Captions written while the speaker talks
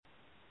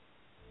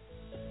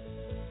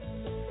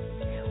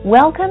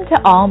Welcome to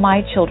All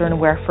My Children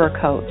Wear Fur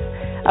Coats,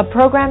 a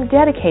program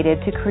dedicated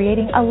to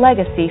creating a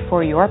legacy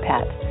for your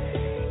pets.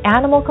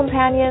 Animal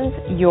companions,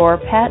 your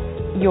pets,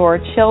 your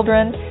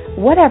children,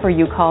 whatever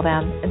you call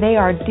them, they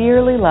are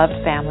dearly loved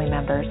family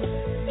members.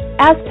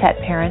 As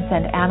pet parents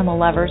and animal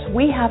lovers,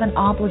 we have an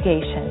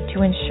obligation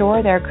to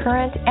ensure their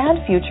current and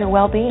future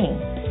well-being.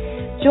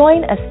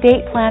 Join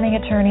estate planning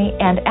attorney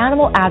and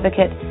animal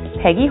advocate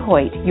Peggy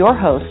Hoyt, your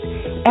host,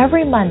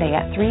 every Monday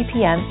at 3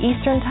 p.m.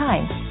 Eastern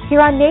Time here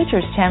on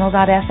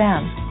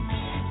natureschannel.fm.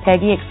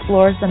 Peggy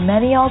explores the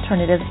many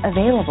alternatives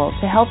available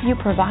to help you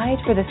provide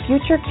for the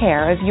future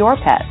care of your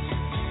pets.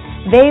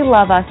 They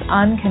love us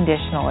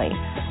unconditionally.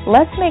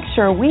 Let's make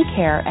sure we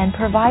care and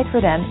provide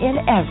for them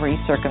in every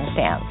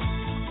circumstance.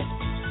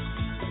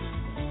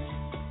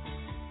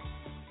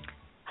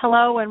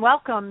 Hello and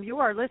welcome. You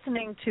are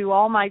listening to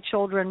All My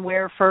Children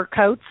Wear Fur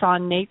Coats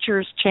on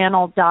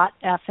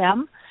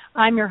natureschannel.fm.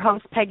 I'm your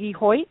host, Peggy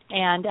Hoyt,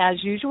 and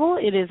as usual,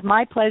 it is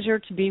my pleasure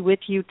to be with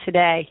you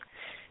today.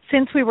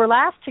 Since we were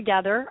last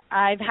together,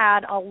 I've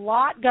had a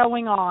lot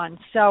going on.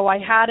 So I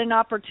had an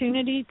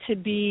opportunity to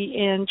be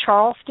in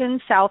Charleston,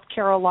 South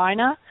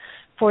Carolina,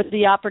 for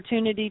the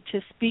opportunity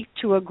to speak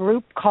to a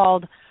group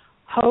called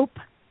Hope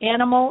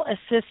Animal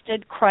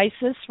Assisted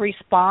Crisis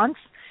Response.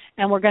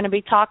 And we're going to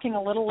be talking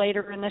a little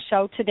later in the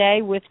show today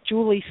with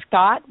Julie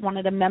Scott, one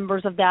of the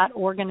members of that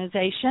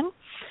organization.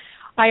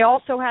 I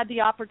also had the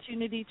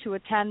opportunity to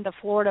attend the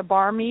Florida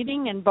Bar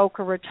meeting in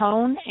Boca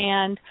Raton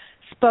and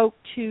spoke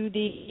to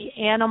the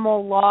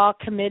Animal Law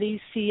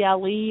Committee,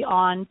 CLE,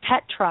 on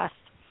pet trust.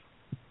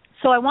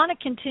 So I want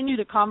to continue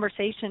the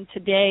conversation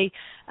today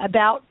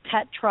about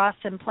pet trust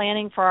and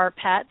planning for our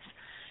pets.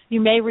 You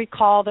may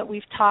recall that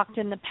we've talked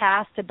in the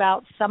past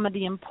about some of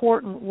the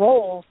important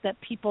roles that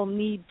people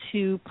need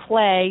to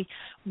play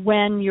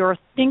when you're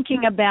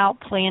thinking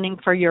about planning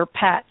for your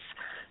pets.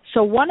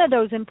 So one of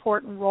those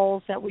important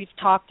roles that we've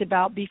talked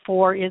about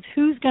before is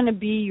who's going to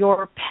be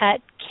your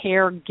pet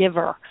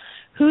caregiver.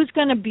 Who's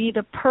going to be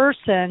the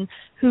person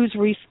who's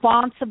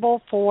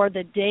responsible for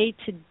the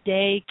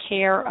day-to-day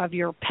care of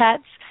your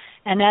pets?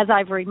 And as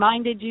I've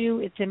reminded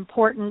you, it's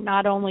important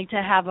not only to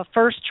have a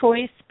first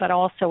choice, but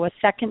also a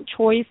second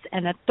choice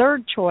and a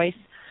third choice.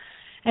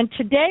 And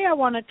today I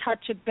want to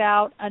touch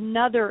about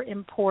another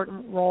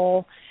important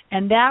role,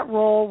 and that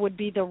role would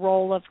be the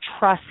role of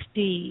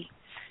trustee.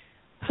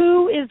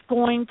 Who is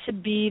going to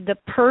be the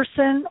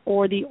person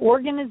or the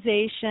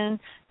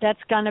organization that's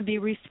going to be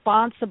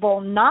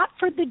responsible not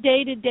for the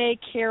day-to-day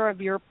care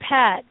of your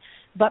pet,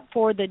 but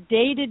for the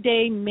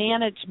day-to-day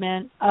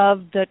management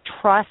of the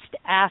trust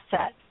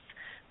assets?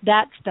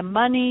 That's the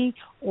money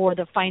or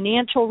the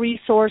financial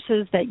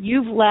resources that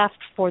you've left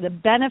for the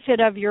benefit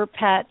of your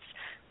pets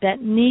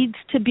that needs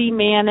to be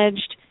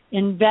managed,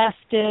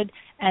 invested,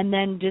 and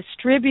then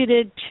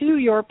distributed to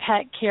your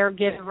pet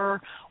caregiver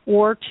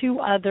or to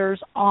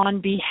others on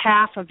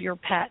behalf of your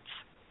pets.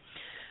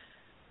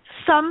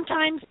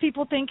 Sometimes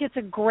people think it's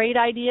a great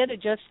idea to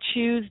just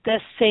choose the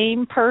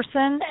same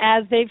person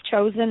as they've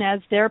chosen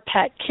as their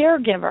pet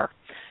caregiver.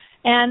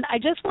 And I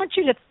just want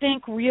you to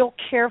think real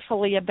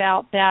carefully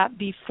about that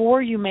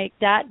before you make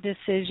that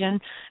decision,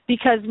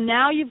 because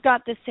now you've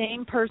got the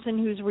same person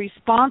who's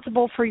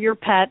responsible for your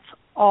pets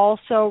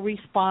also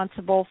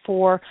responsible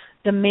for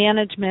the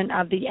management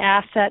of the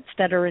assets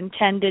that are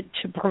intended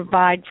to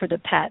provide for the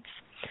pets.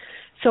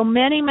 So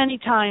many, many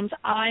times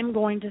I'm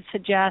going to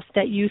suggest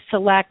that you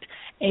select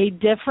a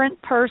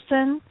different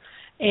person,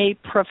 a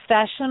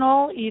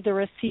professional,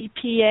 either a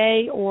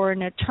CPA or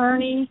an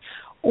attorney,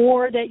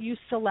 or that you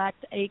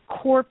select a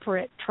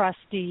corporate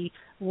trustee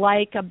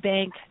like a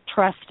bank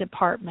trust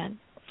department.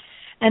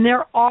 And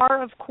there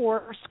are, of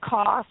course,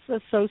 costs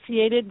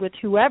associated with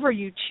whoever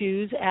you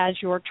choose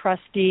as your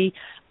trustee,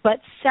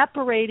 but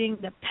separating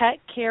the pet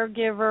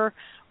caregiver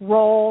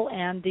role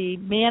and the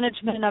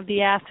management of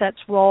the assets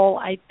role,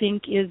 I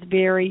think, is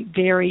very,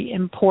 very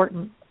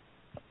important.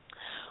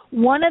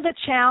 One of the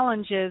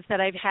challenges that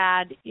I've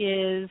had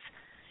is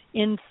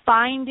in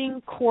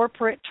finding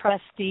corporate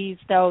trustees,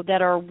 though,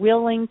 that are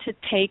willing to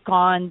take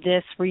on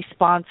this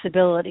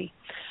responsibility.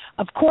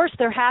 Of course,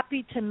 they're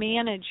happy to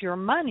manage your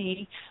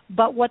money,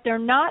 but what they're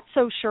not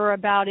so sure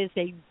about is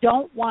they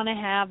don't want to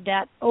have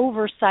that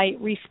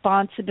oversight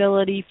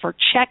responsibility for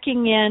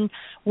checking in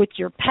with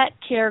your pet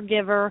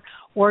caregiver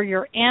or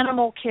your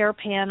animal care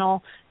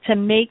panel to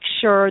make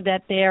sure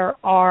that there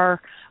are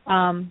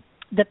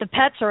that the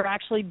pets are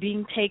actually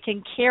being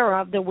taken care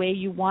of the way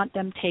you want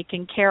them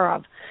taken care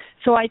of.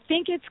 So I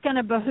think it's going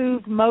to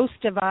behoove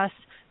most of us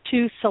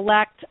to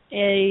select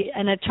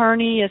an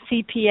attorney, a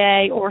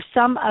CPA, or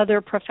some other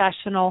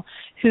professional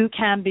who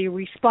can be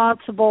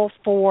responsible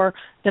for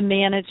the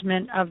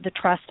management of the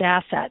trust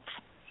assets.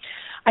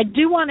 I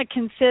do want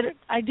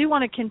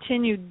to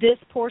continue this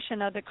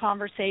portion of the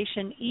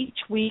conversation each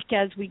week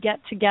as we get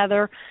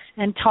together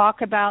and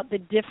talk about the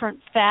different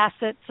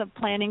facets of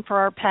planning for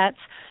our pets.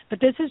 But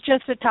this is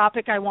just a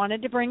topic I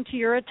wanted to bring to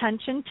your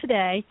attention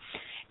today.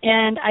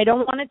 And I don't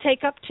want to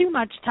take up too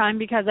much time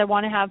because I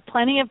want to have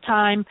plenty of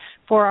time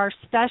for our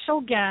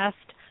special guest,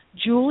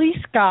 Julie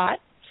Scott.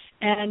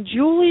 And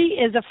Julie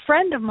is a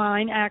friend of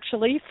mine,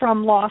 actually,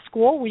 from law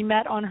school. We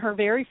met on her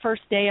very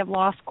first day of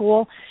law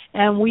school,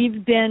 and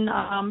we've been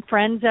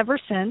friends ever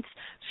since.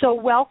 So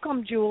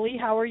welcome, Julie.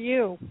 How are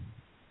you?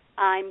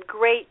 I'm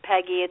great,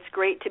 Peggy. It's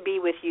great to be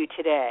with you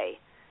today.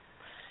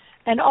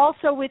 And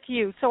also with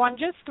you. So I'm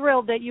just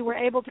thrilled that you were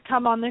able to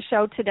come on the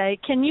show today.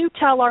 Can you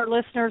tell our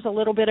listeners a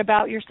little bit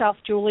about yourself,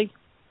 Julie?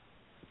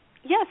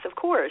 Yes, of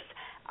course.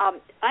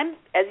 I'm,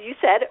 as you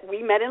said,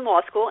 we met in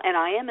law school, and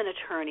I am an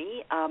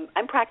attorney.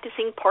 I'm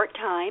practicing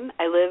part-time.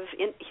 I live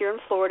here in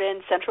Florida,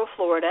 in Central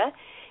Florida,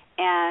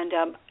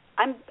 and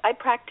I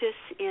practice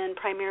in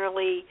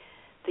primarily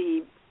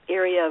the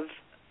area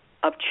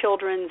of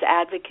children's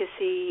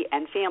advocacy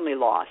and family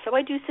law. So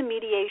I do some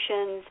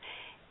mediations,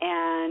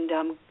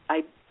 and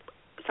I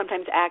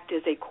sometimes act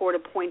as a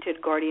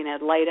court-appointed guardian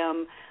ad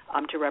litem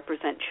to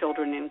represent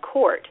children in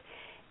court.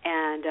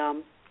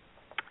 And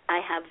I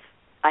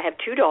have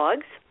two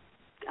dogs.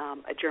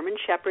 A German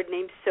Shepherd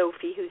named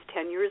Sophie, who's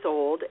 10 years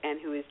old and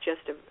who is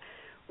just a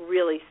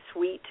really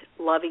sweet,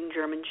 loving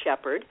German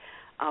Shepherd,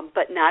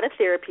 but not a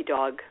therapy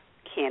dog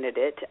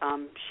candidate.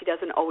 She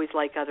doesn't always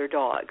like other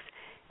dogs.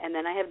 And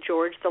then I have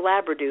George the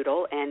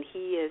Labradoodle, and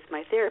he is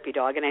my therapy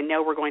dog, and I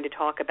know we're going to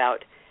talk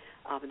about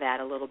that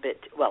a little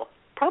bit, well,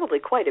 probably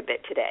quite a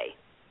bit today.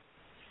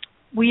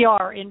 We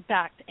are, in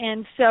fact.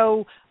 And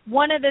so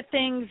one of the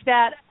things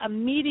that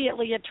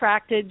immediately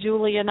attracted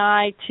Julie and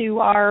I to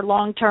our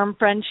long-term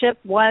friendship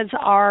was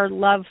our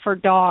love for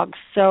dogs.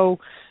 So,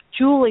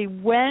 Julie,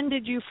 when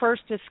did you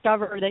first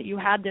discover that you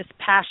had this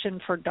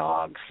passion for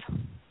dogs?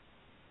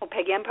 Well,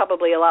 Peggy, I'm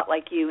probably a lot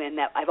like you in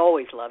that I've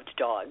always loved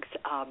dogs.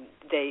 I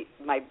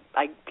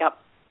got,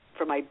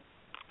 for my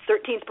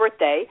 13th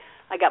birthday,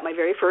 I got my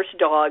very first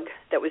dog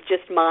that was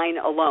just mine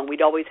alone.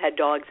 We'd always had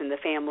dogs in the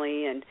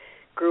family and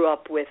grew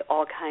up with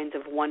all kinds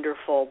of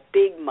wonderful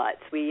big mutts.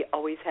 We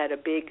always had a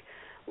big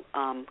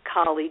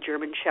collie,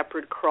 German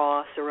Shepherd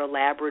cross, or a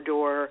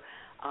Labrador,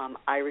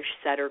 Irish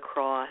Setter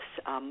cross.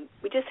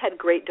 We just had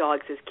great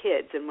dogs as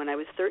kids. And when I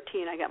was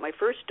 13, I got my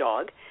first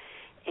dog,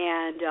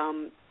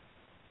 and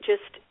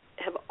just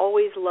have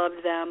always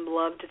loved them,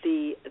 loved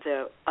the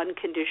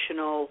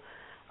unconditional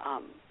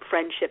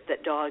friendship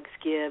that dogs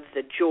give,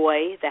 the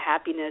joy, the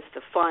happiness,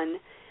 the fun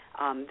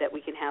that we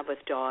can have with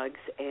dogs.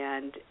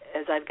 And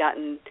as I've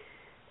gotten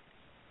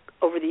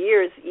over the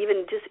years,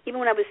 even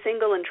when I was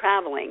single and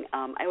traveling,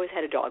 I always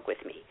had a dog with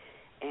me,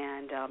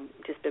 and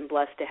just been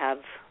blessed to have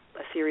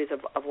a series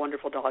of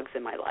wonderful dogs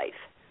in my life.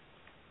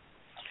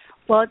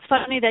 Well, it's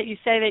funny that you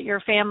say that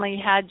your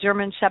family had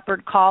German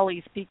Shepherd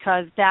collies,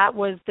 because that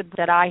was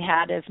that I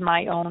had as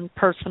my own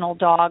personal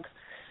dog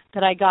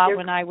that I got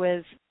when I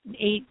was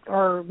 8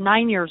 or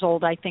 9 years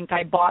old. I think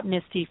I bought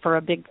Misty for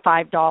a big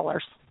 $5.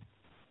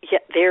 Yeah,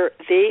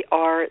 they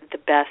are the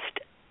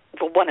best.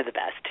 Well, one of the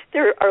best.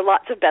 There are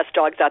lots of best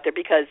dogs out there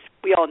because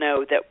we all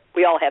know that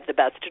we all have the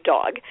best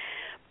dog.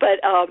 But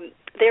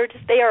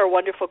they are a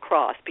wonderful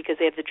cross because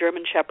they have the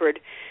German Shepherd,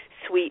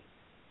 sweet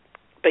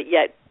but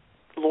yet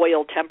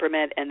loyal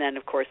temperament, and then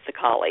of course the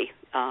collie,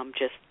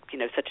 just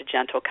such a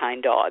gentle,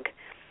 kind dog.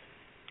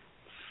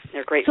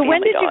 They're great family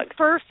dogs. So when did you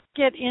first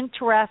get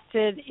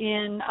interested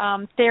in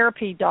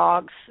therapy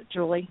dogs,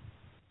 Julie?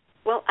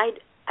 Well, I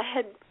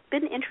had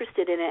been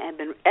interested in it and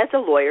been, as a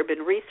lawyer, been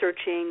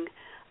researching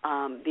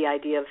the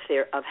idea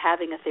of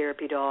having a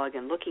therapy dog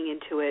and looking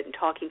into it and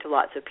talking to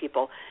lots of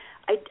people.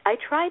 I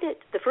tried it.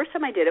 The first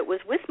time I did it was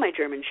with my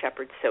German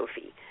Shepherd,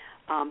 Sophie,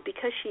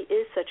 because she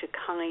is such a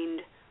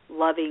kind,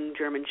 loving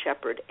German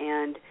Shepherd.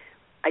 And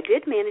I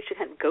did manage to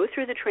kind of go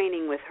through the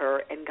training with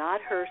her and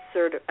got her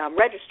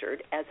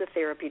registered as a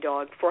therapy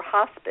dog for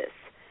hospice.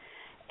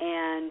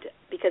 And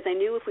because I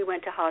knew if we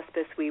went to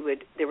hospice,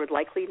 there would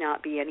likely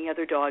not be any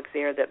other dogs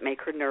there that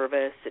make her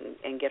nervous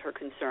and get her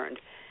concerned.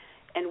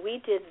 And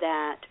we did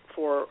that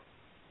for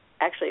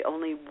actually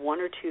only 1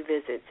 or 2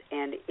 visits,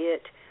 and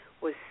it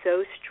was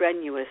so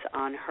strenuous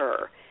on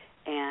her,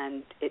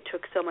 and it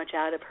took so much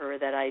out of her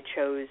that I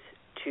chose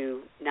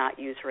to not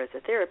use her as a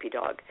therapy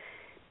dog.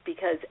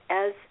 Because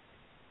as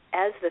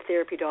the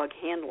therapy dog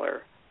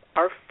handler,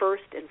 our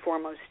first and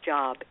foremost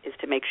job is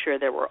to make sure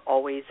that we're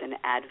always an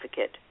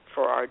advocate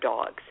for our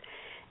dogs.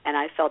 And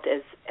I felt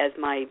as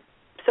my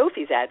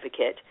Sophie's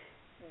advocate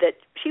that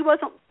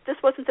this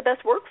wasn't the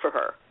best work for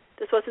her.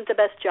 This wasn't the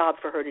best job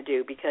for her to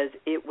do because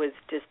it was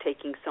just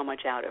taking so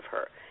much out of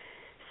her.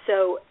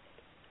 So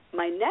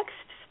my next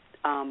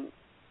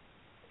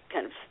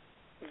kind of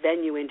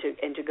venue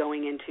into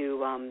going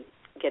into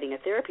getting a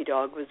therapy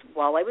dog was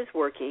while I was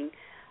working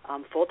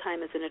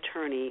full-time as an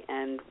attorney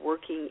and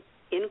working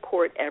in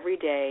court every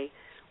day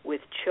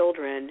with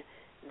children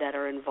that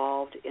are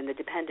involved in the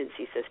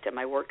dependency system.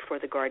 I worked for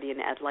the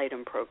Guardian Ad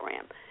Litem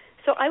program.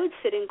 So I would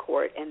sit in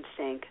court and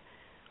think,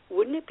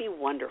 wouldn't it be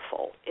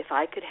wonderful if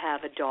I could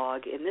have a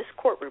dog in this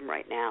courtroom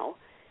right now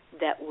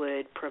that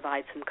would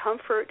provide some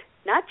comfort,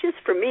 not just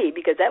for me,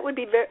 because that would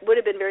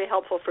have been very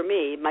helpful for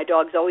me. My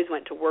dogs always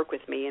went to work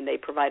with me, and they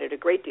provided a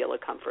great deal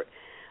of comfort.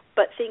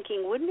 But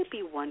thinking, wouldn't it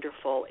be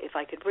wonderful if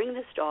I could bring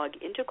this dog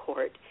into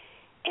court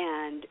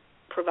and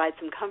provide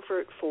some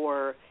comfort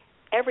for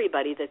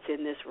everybody that's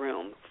in this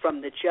room,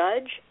 from the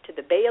judge to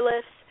the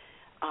bailiffs,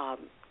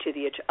 to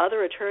the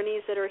other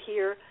attorneys that are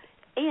here,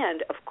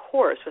 and, of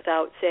course,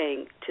 without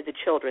saying, to the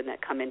children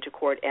that come into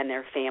court and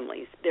their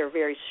families. They're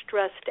very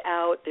stressed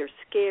out, they're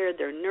scared,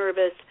 they're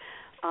nervous.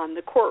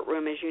 The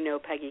courtroom, as you know,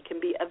 Peggy, can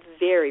be a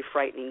very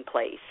frightening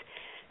place.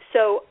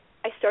 So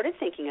I started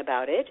thinking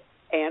about it,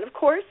 and, of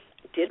course,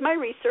 did my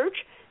research,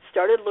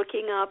 started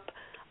looking up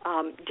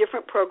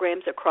different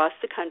programs across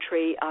the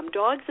country.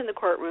 Dogs in the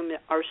courtroom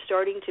are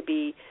starting to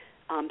be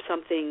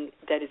something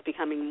that is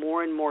becoming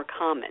more and more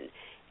common,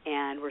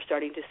 and we're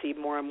starting to see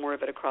more and more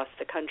of it across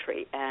the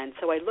country. And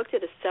so I looked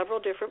at several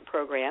different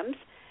programs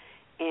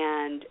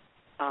and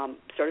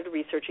started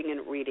researching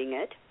and reading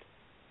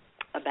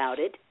about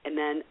it. And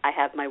then I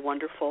have my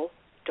wonderful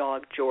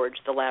dog, George,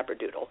 the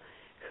Labradoodle,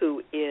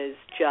 who is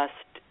just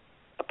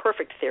a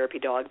perfect therapy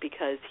dog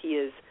because he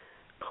is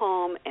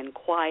calm and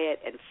quiet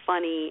and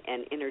funny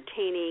and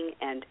entertaining,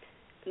 and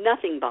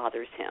nothing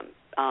bothers him.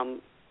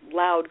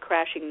 Loud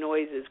crashing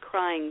noises,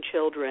 crying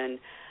children,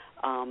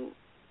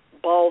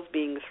 balls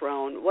being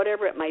thrown,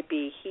 whatever it might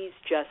be, he's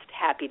just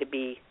happy to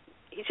be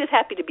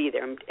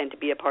there and to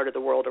be a part of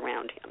the world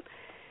around him.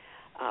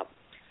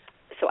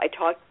 So I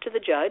talked to the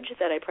judge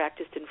that I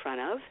practiced in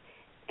front of,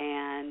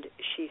 and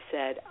she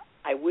said,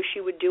 I wish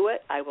you would do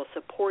it. I will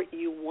support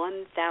you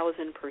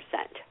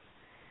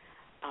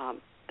 1,000%.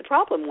 The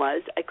problem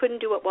was I couldn't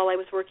do it while I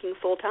was working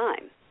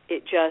full-time.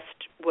 It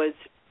just was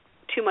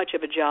too much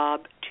of a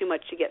job, too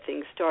much to get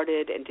things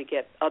started and to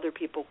get other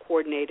people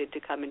coordinated to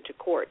come into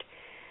court.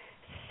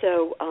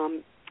 So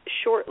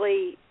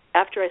shortly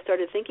after I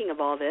started thinking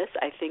of all this,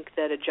 I think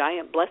that a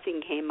giant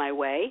blessing came my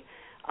way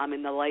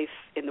in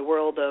the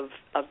world of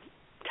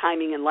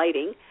timing and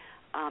lighting,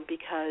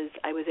 because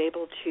I was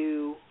able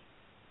to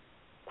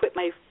quit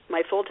my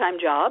full-time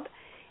job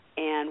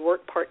and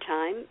work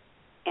part-time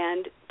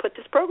and put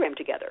this program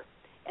together.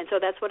 And so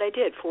that's what I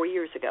did 4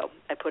 years ago.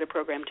 I put a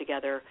program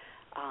together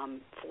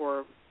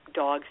for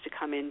dogs to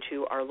come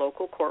into our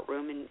local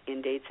courtroom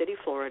in Dade City,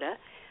 Florida,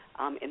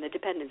 in the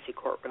dependency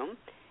courtroom,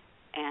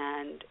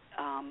 and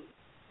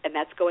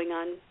that's going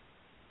on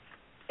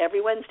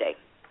every Wednesday.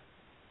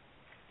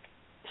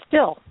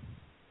 Still,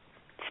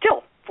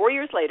 4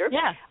 years later,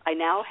 yeah. I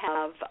now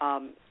have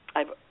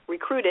I've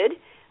recruited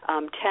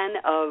 10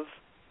 of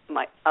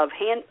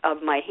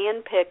my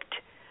hand-picked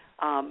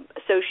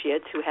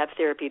associates who have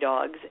therapy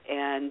dogs,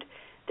 and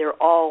they're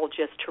all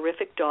just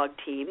terrific dog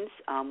teams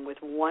with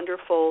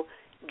wonderful,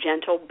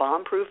 gentle,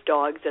 bomb-proof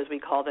dogs, as we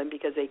call them,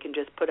 because they can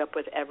just put up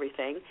with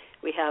everything.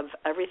 We have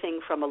everything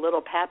from a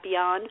little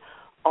Papillon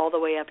all the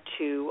way up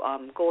to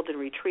golden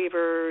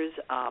retrievers,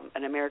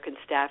 an American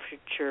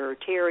Staffordshire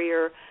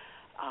Terrier.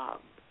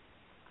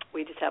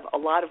 We just have a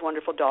lot of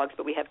wonderful dogs,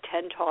 but we have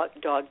 10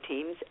 dog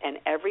teams, and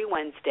every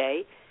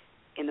Wednesday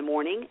in the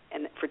morning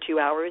and for 2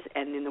 hours,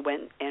 and in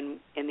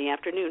the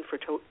afternoon for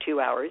 2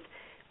 hours,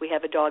 we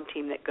have a dog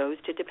team that goes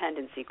to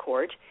dependency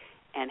court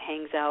and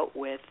hangs out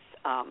with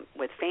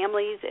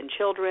families and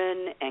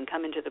children and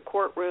come into the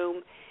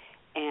courtroom,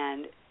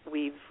 and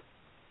we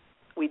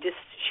just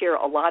share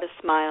a lot of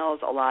smiles,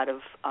 a lot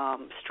of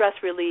stress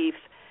relief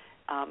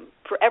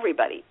for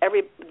everybody.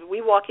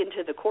 We walk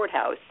into the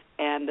courthouse,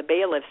 and the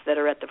bailiffs that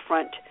are at the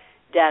front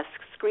desk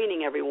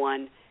screening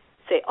everyone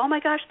say, "Oh my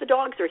gosh, the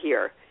dogs are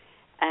here,"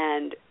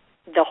 and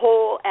the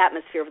whole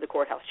atmosphere of the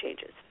courthouse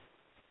changes.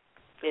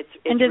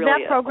 And does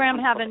really that program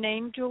have a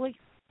name, Julie?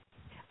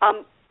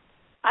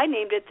 I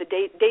named it the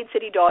Dade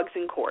City Dogs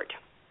in Court.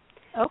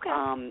 Okay.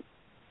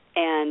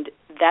 And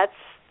that's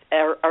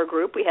our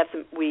group.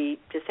 We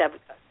just have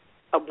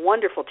a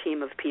wonderful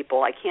team of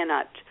people. I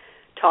cannot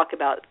talk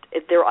about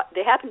it.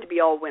 They happen to be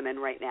all women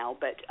right now,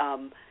 but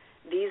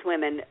these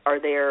women are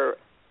there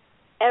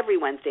every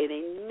Wednesday.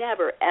 They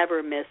never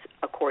ever miss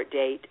a court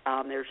date.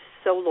 They're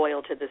so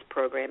loyal to this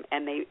program,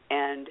 and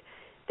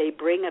they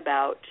bring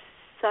about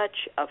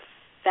such a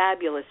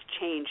fabulous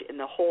change in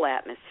the whole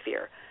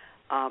atmosphere.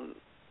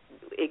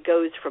 It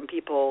goes from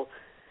people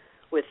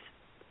with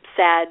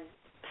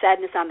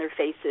sadness on their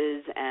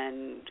faces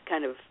and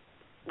kind of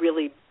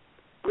really,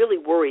 really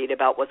worried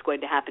about what's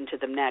going to happen to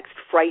them next,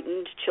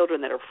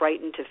 children that are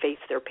frightened to face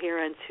their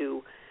parents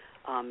who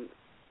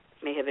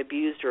may have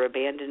abused or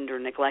abandoned or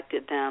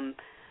neglected them,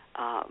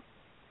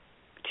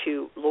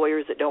 to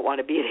lawyers that don't want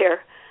to be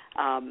there,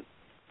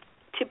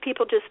 to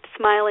people just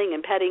smiling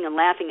and petting and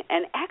laughing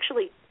and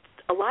actually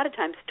a lot of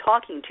times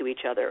talking to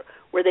each other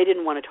where they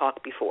didn't want to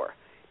talk before,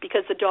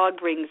 because the dog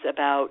brings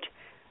about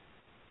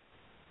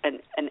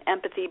an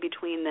empathy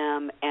between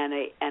them and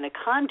a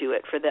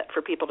conduit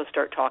for people to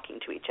start talking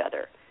to each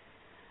other.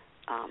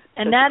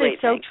 And that is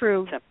so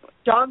true.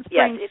 Dogs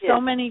bring so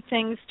many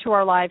things to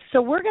our lives.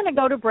 So we're going to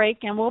go to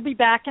break, and we'll be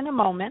back in a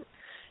moment.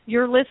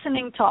 You're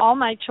listening to All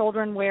My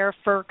Children Wear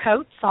Fur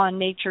Coats on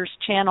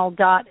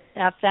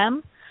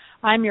natureschannel.fm.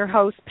 I'm your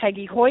host,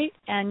 Peggy Hoyt,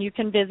 and you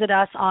can visit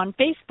us on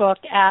Facebook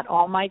at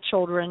All My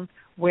Children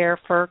Wear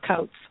Fur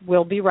Coats.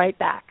 We'll be right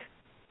back.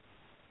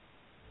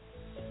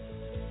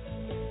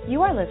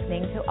 You are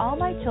listening to All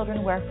My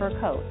Children Wear Fur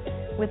Coats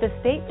with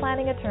estate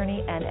planning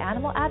attorney and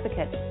animal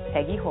advocate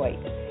Peggy Hoyt,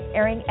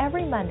 airing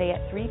every Monday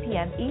at 3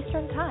 p.m.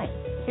 Eastern Time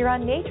here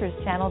on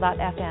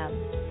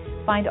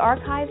natureschannel.fm. Find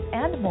archives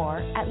and more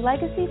at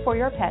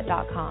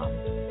legacyforyourpet.com.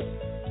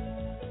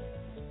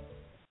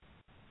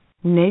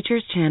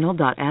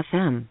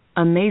 natureschannel.fm.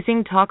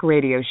 Amazing talk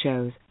radio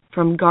shows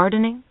from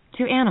gardening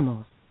to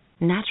animals,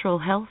 natural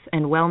health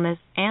and wellness,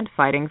 and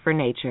fighting for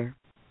nature.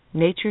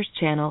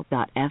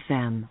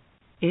 natureschannel.fm.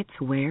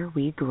 It's where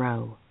we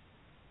grow.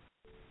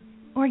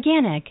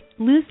 Organic,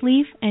 loose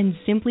leaf, and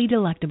simply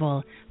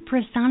delectable,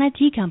 Prasanna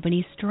Tea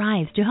Company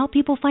strives to help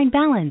people find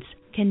balance,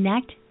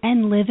 connect,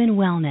 and live in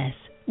wellness.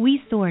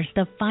 We source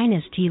the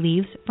finest tea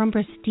leaves from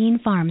pristine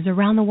farms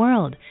around the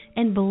world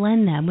and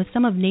blend them with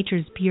some of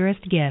nature's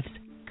purest gifts,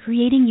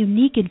 creating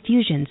unique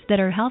infusions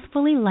that are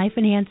healthfully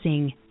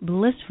life-enhancing,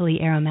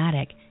 blissfully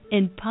aromatic,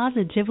 and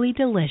positively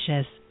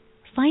delicious.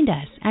 Find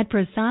us at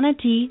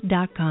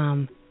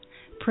prasannatea.com.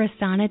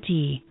 Prasanna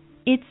Tea.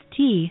 It's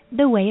tea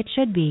the way it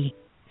should be.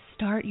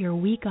 Start your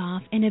week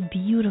off in a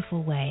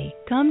beautiful way.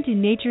 Come to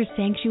Nature's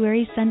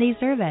Sanctuary Sunday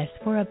service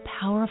for a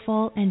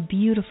powerful and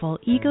beautiful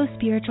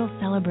eco-spiritual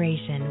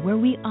celebration where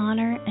we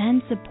honor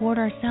and support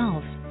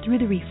ourselves through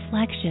the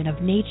reflection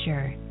of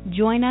nature.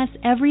 Join us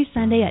every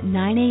Sunday at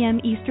 9 a.m.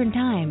 Eastern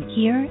Time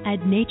here at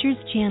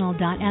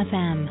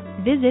natureschannel.fm.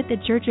 Visit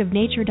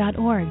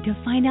thechurchofnature.org to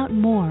find out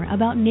more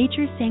about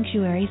Nature's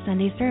Sanctuary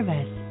Sunday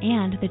service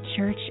and the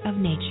Church of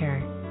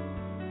Nature.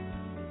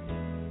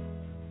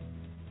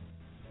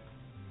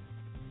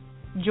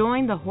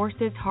 Join the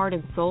Horses, Heart,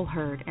 and Soul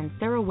Herd and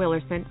Sarah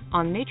Willerson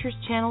on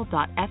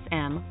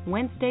natureschannel.fm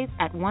Wednesdays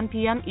at 1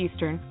 p.m.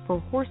 Eastern for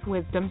horse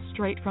wisdom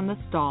straight from the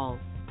stalls.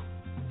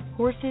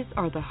 Horses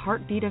are the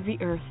heartbeat of the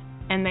earth,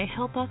 and they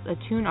help us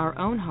attune our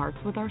own hearts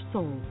with our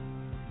souls.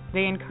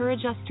 They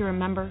encourage us to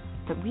remember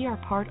that we are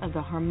part of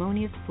the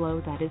harmonious flow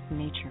that is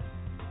nature.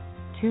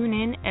 Tune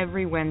in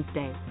every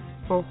Wednesday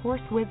for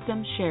horse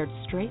wisdom shared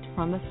straight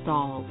from the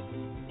stalls.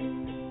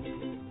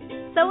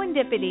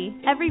 Serendipity,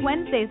 every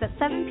Wednesdays at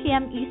 7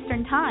 p.m.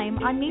 Eastern Time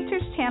on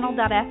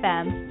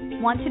natureschannel.fm.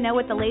 Want to know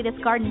what the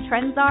latest garden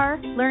trends are?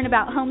 Learn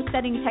about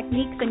homesteading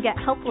techniques and get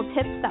helpful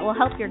tips that will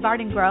help your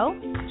garden grow?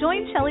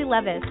 Join Shelley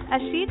Levis as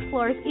she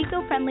explores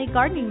eco-friendly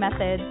gardening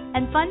methods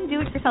and fun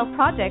do-it-yourself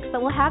projects that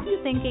will have you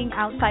thinking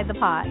outside the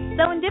pot.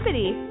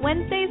 Serendipity,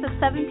 Wednesdays at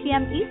 7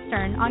 p.m.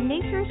 Eastern on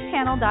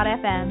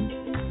natureschannel.fm.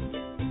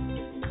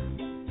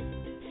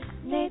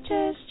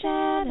 Nature's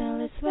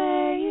Channel is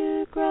where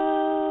you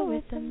grow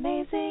with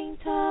amazing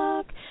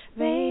talk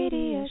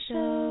radio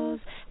shows.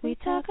 We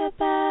talk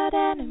about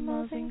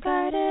animals and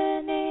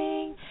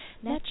gardening,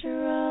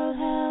 natural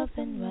health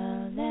and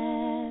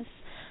wellness.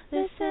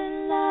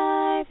 Listen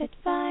live at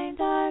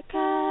Find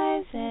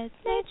Archives at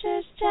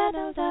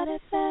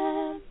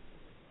natureschannel.fm.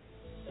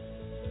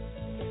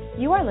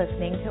 You are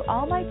listening to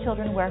All My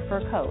Children Wear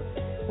Fur Coats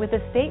with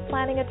estate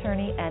planning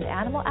attorney and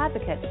animal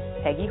advocate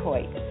Peggy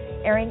Hoyt,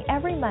 airing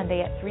every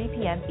Monday at 3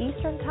 p.m.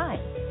 Eastern Time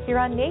here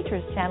on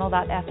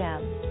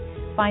natureschannel.fm.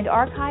 Find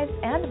archives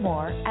and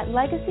more at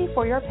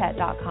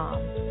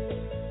legacyforyourpet.com.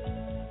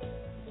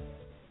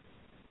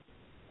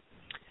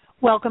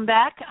 Welcome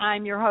back.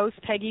 I'm your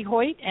host, Peggy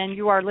Hoyt, and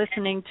you are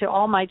listening to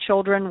All My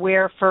Children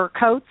Wear Fur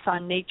Coats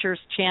on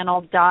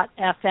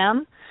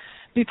natureschannel.fm.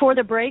 Before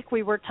the break,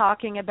 we were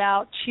talking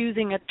about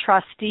choosing a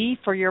trustee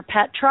for your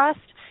pet trust,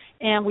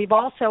 and we've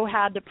also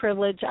had the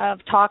privilege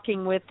of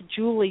talking with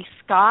Julie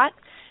Scott.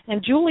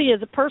 And Julie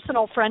is a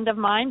personal friend of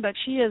mine, but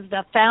she is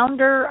the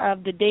founder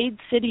of the Dade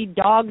City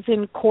Dogs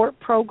in Court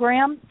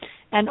program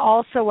and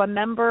also a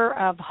member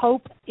of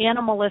Hope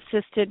Animal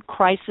Assisted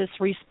Crisis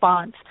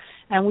Response.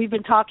 And we've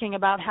been talking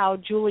about how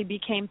Julie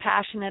became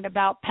passionate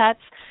about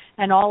pets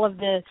and all of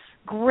the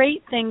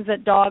great things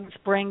that dogs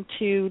bring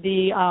to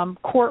the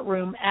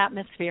courtroom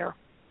atmosphere.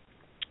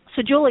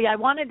 So, Julie, I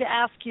wanted to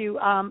ask you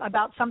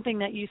about something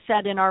that you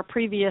said in our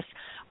previous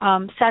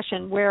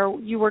session where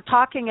you were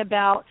talking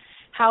about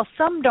how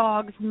some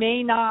dogs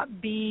may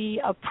not be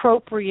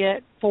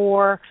appropriate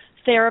for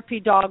therapy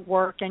dog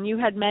work, and you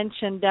had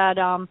mentioned that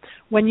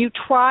when you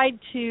tried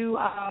to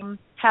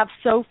have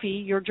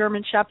Sophie, your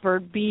German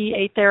Shepherd, be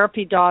a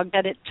therapy dog,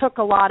 that it took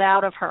a lot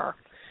out of her.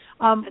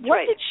 What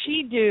right. did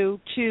she do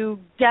to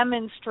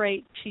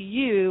demonstrate to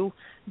you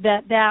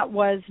that that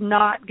was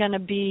not going to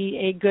be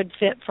a good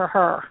fit for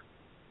her?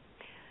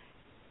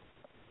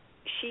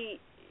 She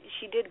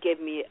did give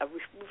me a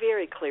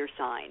very clear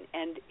sign,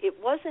 and it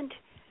wasn't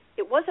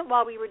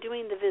while we were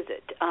doing the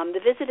visit. The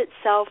visit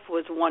itself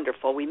was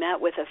wonderful. We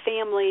met with a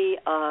family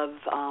of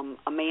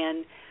a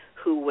man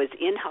who was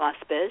in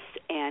hospice,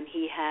 and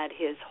he had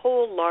his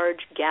whole large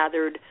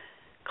gathered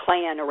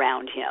clan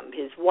around him,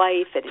 his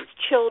wife and his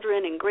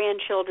children and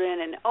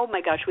grandchildren, and oh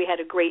my gosh, we had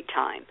a great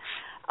time.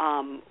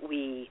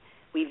 We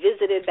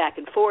visited back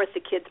and forth. The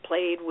kids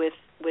played with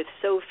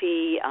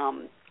Sophie,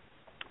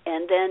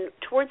 and then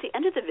towards the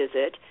end of the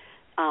visit,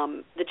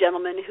 the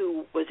gentleman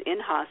who was in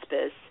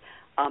hospice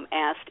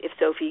asked if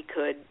Sophie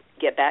could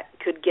get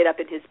up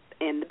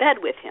in the bed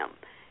with him,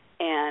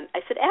 And I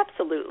said,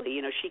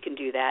 absolutely, she can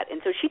do that. And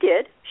so she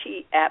did.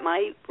 She, at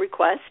my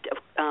request,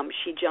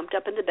 she jumped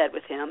up into bed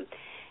with him,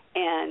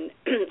 and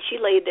she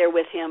laid there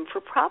with him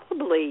for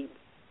probably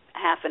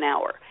half an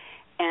hour.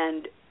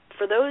 And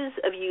for those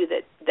of you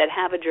that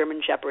have a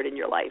German Shepherd in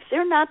your life,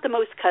 they're not the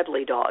most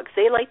cuddly dogs.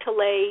 They like to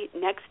lay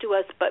next to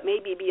us, but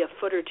maybe be a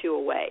foot or two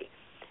away,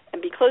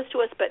 and be close to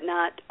us, but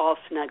not all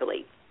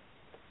snuggly.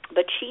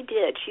 But she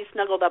did. She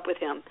snuggled up with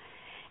him,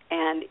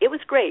 and it was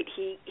great.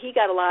 He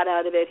got a lot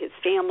out of it. His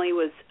family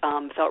was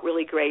felt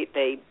really great.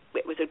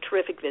 It was a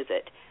terrific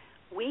visit.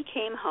 We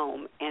came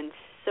home, and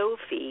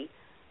Sophie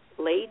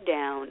laid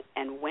down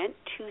and went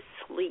to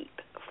sleep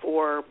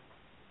for,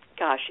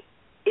 gosh,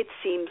 it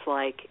seems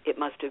like it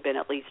must have been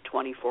at least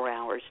 24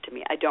 hours to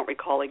me. I don't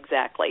recall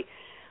exactly.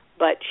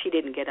 But she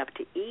didn't get up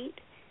to eat.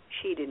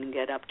 She didn't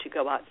get up to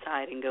go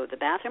outside and go to the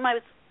bathroom. I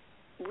was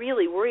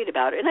really worried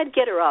about her. And I'd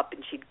get her up,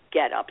 and she'd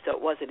get up, so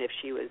it wasn't if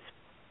she was,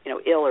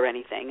 ill or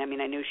anything. I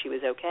mean, I knew she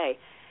was okay.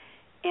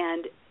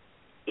 And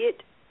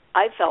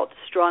I felt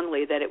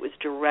strongly that it was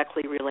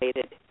directly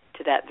related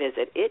to that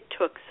visit. It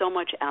took so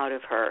much out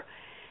of her.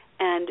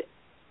 And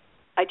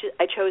I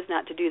chose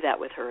not to do that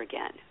with her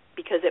again,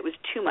 because it was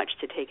too much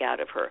to take out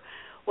of her.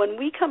 When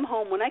I come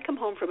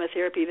home from a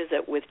therapy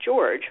visit with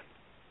George,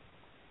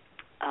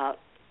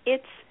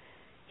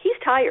 he's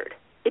tired.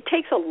 It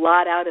takes a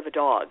lot out of a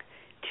dog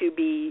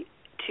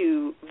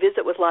to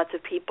visit with lots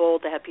of people,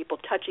 to have people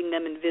touching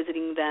them and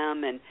visiting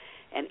them and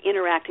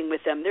interacting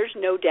with them. There's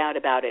no doubt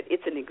about it.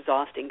 It's an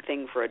exhausting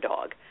thing for a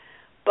dog.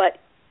 But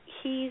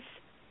he's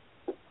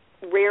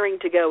raring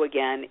to go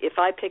again. If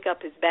I pick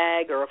up his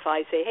bag, or if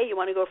I say, hey, you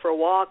want to go for a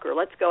walk, or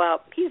let's go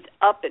out, he's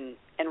up and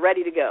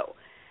ready to go.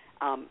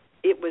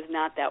 It was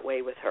not that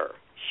way with her.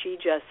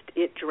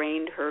 It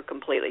drained her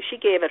completely. She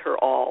gave it her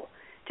all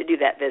to do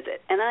that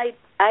visit. And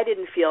I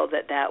didn't feel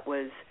that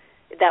was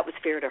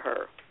fair to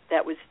her.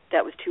 That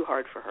was too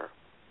hard for her.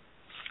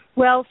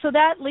 Well, so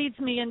that leads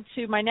me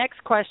into my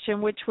next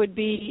question, which would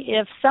be,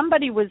 if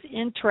somebody was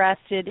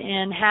interested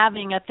in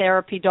having a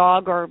therapy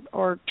dog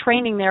or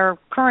training their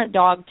current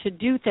dog to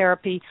do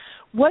therapy,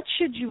 what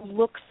should you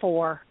look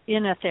for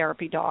in a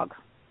therapy dog?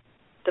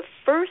 The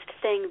first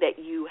thing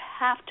that you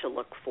have to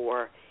look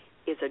for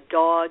is a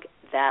dog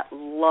that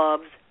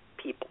loves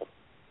people.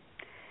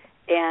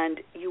 And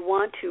you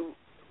want to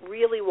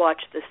really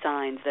watch the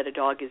signs that a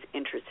dog is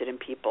interested in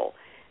people.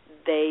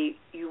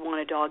 You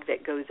want a dog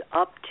that goes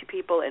up to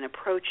people and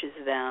approaches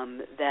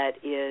them, that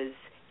is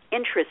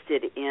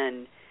interested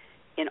in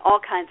all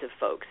kinds of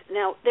folks.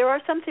 Now, there are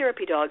some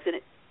therapy dogs,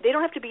 and they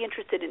don't have to be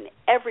interested in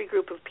every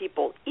group of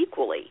people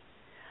equally.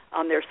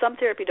 There are some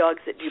therapy dogs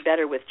that do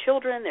better with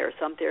children. There are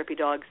some therapy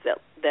dogs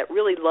that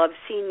really love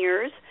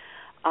seniors.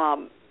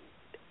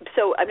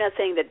 So I'm not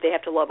saying that they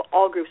have to love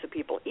all groups of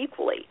people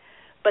equally,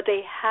 but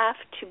they have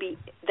to be,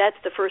 that's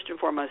the first and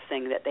foremost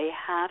thing, that they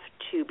have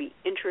to be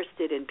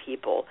interested in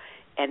people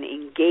and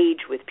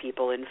engage with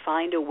people and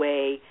find a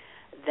way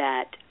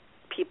that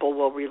people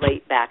will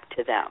relate back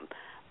to them.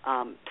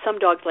 Some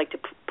dogs like to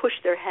push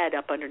their head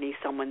up underneath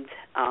someone's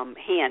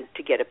hand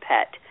to get a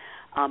pet.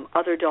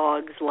 Other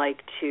dogs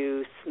like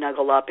to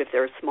snuggle up. If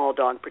they're a small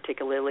dog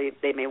particularly,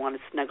 they may want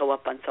to snuggle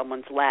up on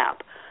someone's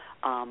lap.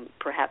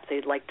 Perhaps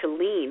they'd like to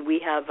lean.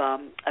 We have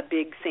a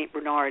big St.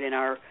 Bernard in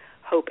our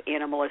Hope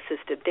Animal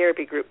Assisted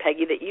Therapy group,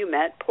 Peggy, that you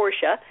met,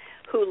 Portia,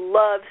 who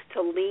loves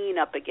to lean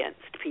up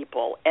against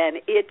people. And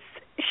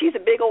she's a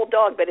big old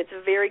dog, but it's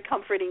a very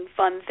comforting,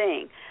 fun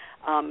thing.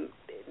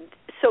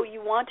 So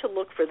you want to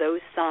look for those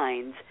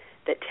signs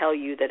that tell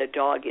you that a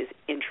dog is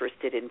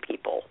interested in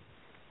people.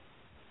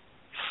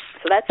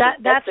 So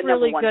that's the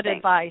really one good thing.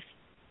 Advice.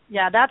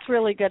 Yeah, that's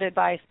really good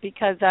advice,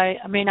 because I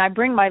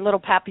bring my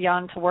little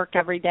Papillon to work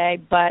every day,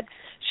 but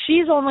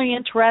she's only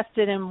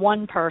interested in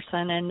one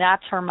person, and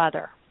that's her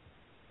mother.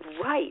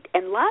 Right,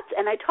 and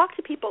I talk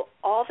to people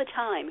all the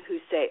time who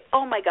say,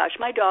 "Oh my gosh,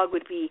 my dog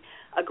would be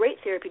a great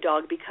therapy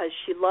dog because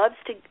she loves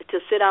to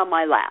sit on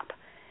my lap."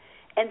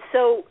 And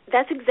so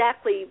that's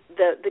exactly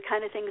the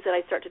kind of things that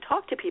I start to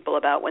talk to people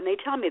about when they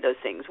tell me those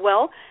things.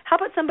 Well, how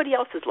about somebody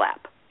else's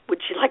lap?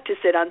 Would she like to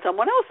sit on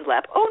someone else's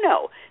lap? Oh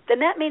no, then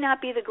that may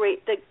not be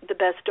the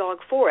best dog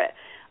for it.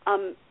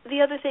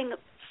 The other thing,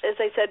 as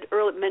I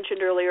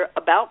mentioned earlier,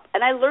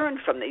 and I learned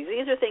from these.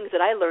 These are things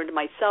that I learned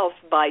myself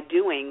by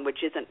doing,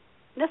 which isn't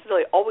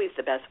necessarily always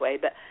the best way,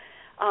 but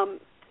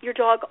your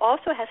dog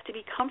also has to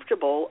be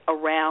comfortable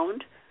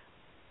around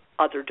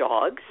other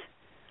dogs,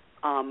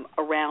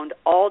 around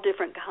all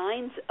different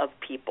kinds of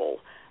people.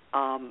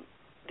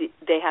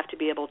 They have to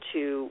be able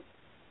to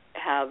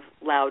have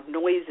loud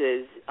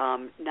noises,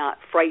 not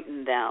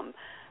frighten them.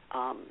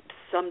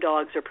 Some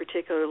dogs are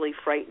particularly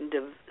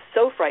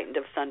so frightened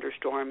of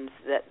thunderstorms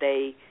that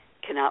they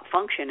cannot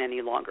function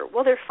any longer.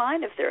 Well, they're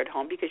fine if they're at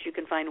home, because you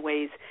can find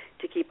ways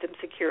to keep them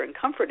secure and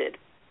comforted.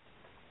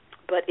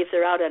 But if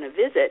they're out on a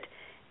visit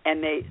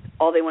and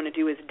all they want to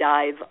do is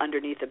dive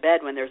underneath a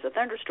bed when there's a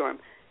thunderstorm,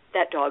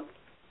 that dog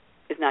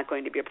is not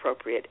going to be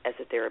appropriate as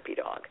a therapy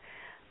dog.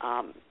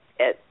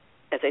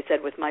 as I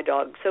said with my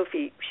dog,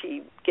 Sophie,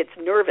 she gets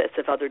nervous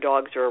if other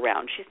dogs are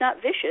around. She's not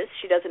vicious.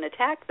 She doesn't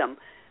attack them,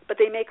 but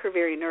they make her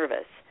very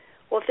nervous.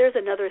 Well, if there's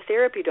another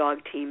therapy dog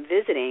team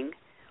visiting,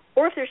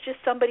 or if there's just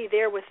somebody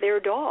there with their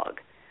dog,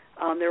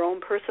 their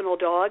own personal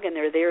dog, and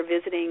they're there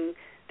visiting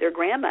their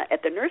grandma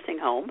at the nursing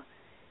home,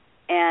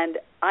 and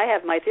I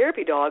have my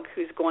therapy dog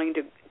who's going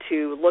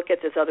to look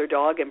at this other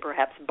dog and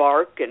perhaps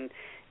bark and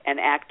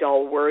act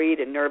all worried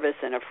and nervous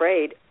and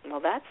afraid, well,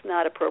 that's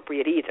not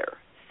appropriate either.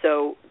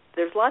 So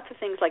there's lots of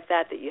things like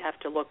that you have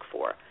to look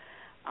for.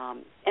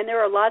 And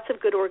there are lots of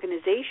good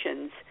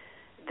organizations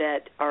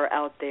that are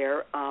out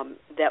there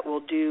that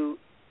will do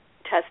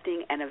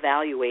testing and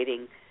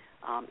evaluating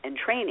and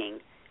training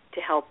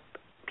to help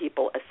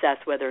people assess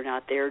whether or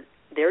not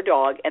their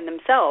dog and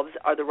themselves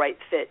are the right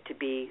fit to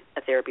be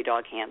a therapy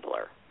dog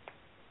handler.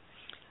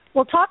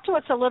 Well, talk to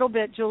us a little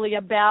bit, Julie,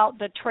 about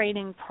the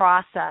training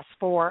process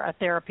for a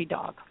therapy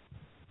dog.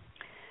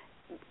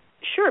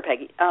 Sure,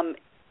 Peggy.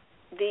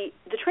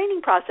 The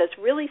training process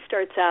really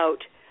starts out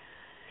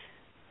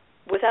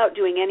without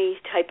doing any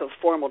type of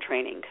formal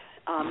training.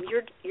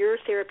 Your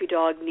therapy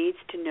dog needs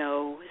to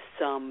know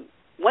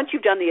once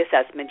you've done the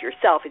assessment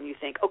yourself and you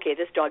think, okay,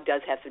 this dog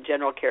does have some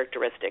general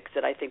characteristics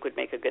that I think would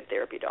make a good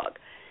therapy dog,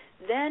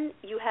 then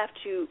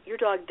your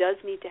dog does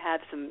need to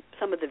have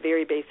some of the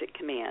very basic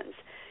commands.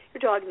 Your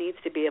dog needs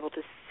to be able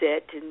to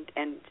sit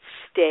and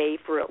stay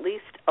for at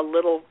least a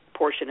little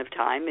portion of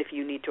time if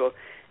you need to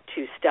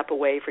step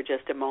away for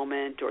just a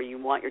moment or you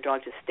want your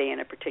dog to stay in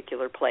a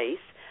particular place.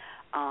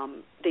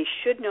 They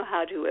should know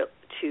how to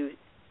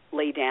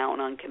lay down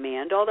on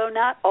command, although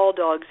not all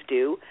dogs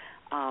do.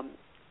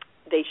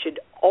 They should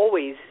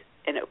always,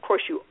 and of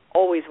course you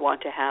always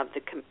want to have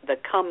the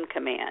come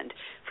command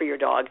for your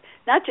dog,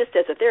 not just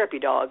as a therapy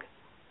dog,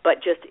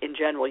 but just in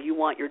general. You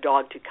want your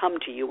dog to come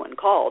to you when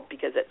called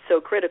because it's so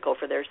critical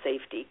for their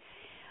safety.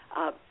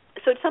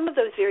 So some of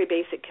those very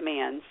basic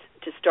commands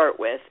to start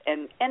with,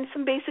 and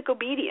some basic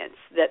obedience,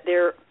 that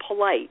they're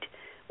polite,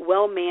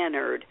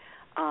 well-mannered,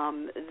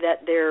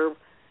 that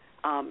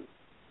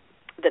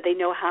they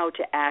know how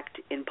to act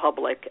in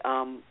public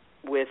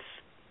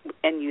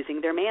and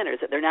using their manners,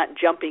 that they're not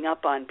jumping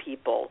up on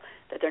people,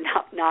 that they're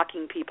not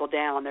knocking people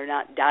down, they're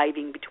not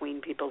diving between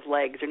people's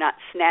legs, they're not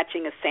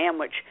snatching a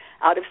sandwich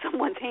out of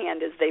someone's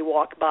hand as they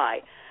walk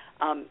by.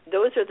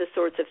 Those are the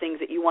sorts of things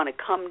that you want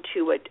to come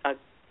to a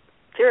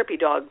therapy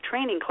dog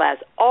training class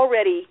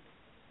already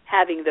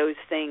having those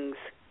things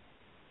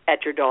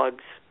at your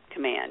dog's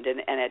command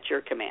and at your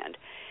command.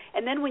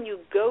 And then when you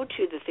go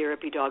to the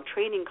therapy dog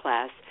training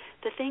class,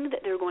 the thing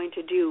that they're going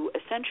to do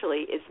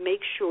essentially is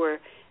make sure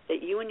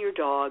that you and your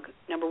dog,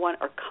 number one,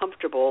 are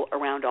comfortable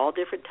around all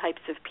different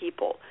types of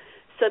people.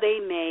 So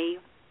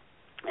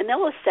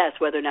they'll assess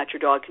whether or not your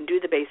dog can do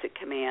the basic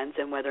commands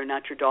and whether or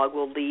not your dog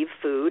will leave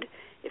food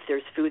if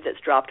there's food that's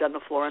dropped on the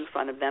floor in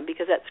front of them,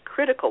 because that's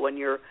critical when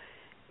you're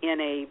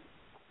in a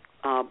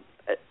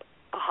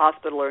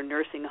hospital or a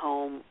nursing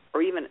home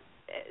or even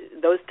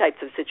those types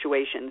of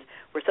situations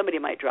where somebody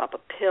might drop a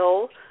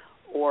pill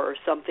or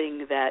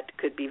something that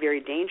could be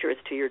very dangerous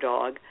to your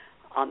dog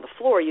on the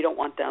floor. You don't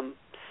want them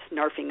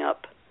snarfing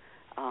up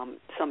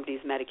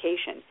somebody's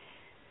medication.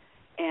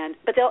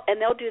 But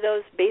they'll do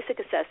those basic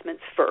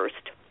assessments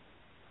first,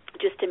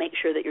 just to make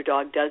sure that your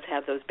dog does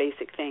have those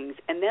basic things.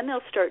 And then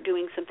they'll start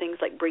doing some things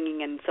like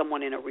bringing in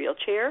someone in a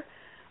wheelchair,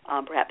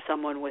 perhaps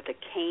someone with a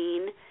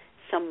cane,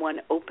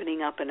 someone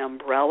opening up an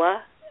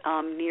umbrella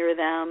near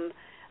them,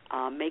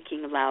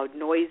 making loud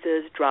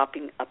noises,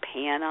 dropping a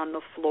pan on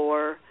the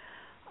floor,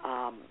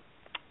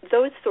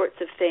 those sorts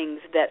of things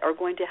that are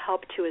going to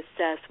help to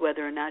assess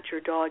whether or not your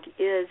dog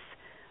is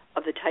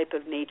of the type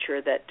of nature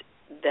that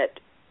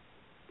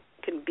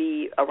can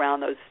be around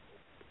those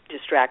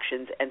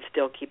distractions and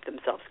still keep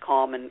themselves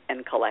calm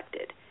and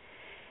collected.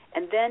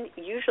 And then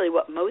usually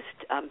what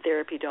most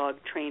therapy dog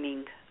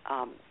training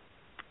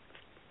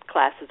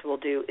classes will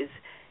do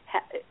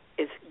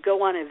is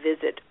go on a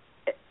visit,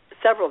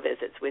 several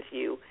visits with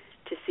you,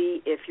 to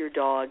see if your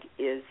dog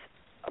is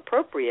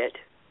appropriate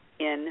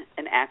in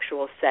an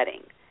actual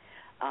setting,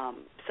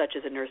 such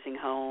as a nursing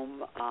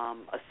home,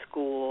 a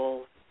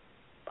school,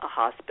 a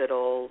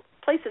hospital,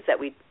 places that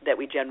we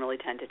generally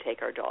tend to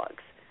take our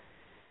dogs.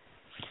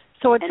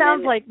 So it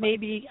sounds like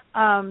maybe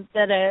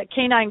that a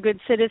Canine Good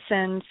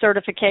Citizen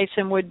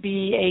certification would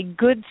be a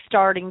good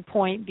starting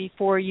point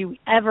before you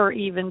ever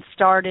even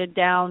started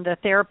down the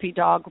therapy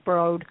dog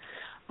road.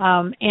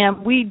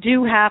 And we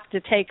do have to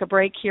take a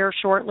break here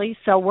shortly,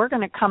 so we're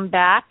going to come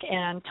back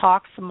and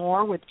talk some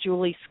more with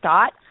Julie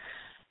Scott,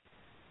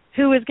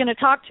 who is going to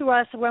talk to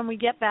us when we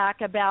get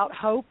back about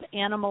HOPE,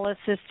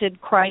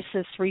 Animal-Assisted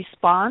Crisis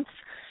Response.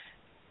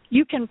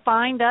 You can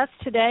find us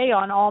today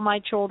on All My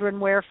Children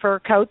Wear Fur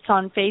Coats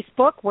on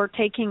Facebook. We're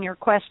taking your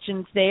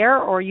questions there,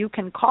 or you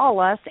can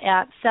call us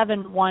at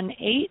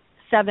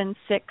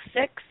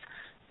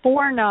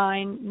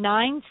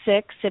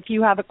 718-766-4996 if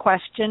you have a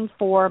question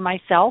for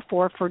myself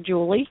or for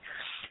Julie.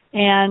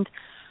 And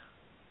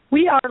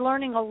We are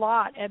learning a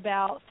lot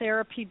about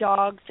therapy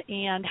dogs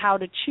and how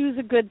to choose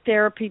a good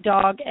therapy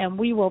dog, and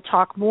we will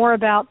talk more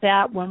about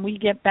that when we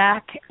get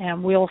back,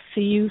 and we'll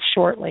see you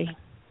shortly.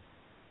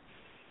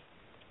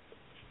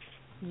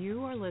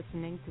 You are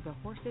listening to the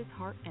Horse's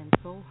Heart and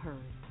Soul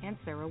Herd and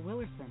Sarah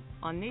Willerson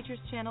on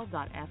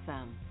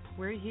natureschannel.fm.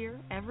 We're here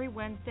every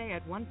Wednesday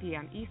at 1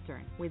 p.m.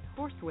 Eastern with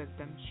horse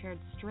wisdom shared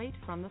straight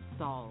from the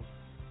stalls.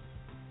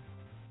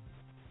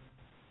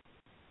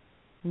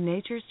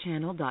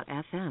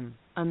 natureschannel.fm.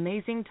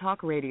 Amazing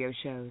talk radio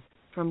shows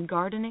from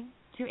gardening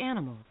to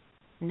animals,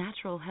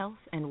 natural health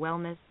and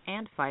wellness,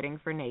 and fighting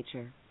for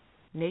nature.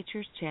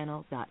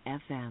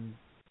 natureschannel.fm.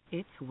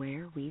 It's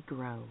where we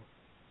grow.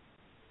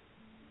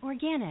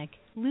 Organic,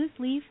 loose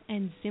leaf,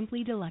 and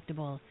simply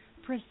delectable,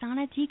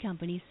 Prasanna Tea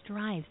Company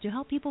strives to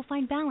help people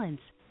find balance,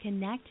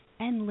 connect,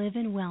 and live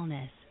in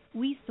wellness.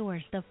 We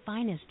source the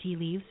finest tea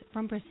leaves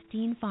from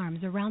pristine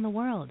farms around the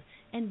world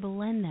and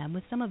blend them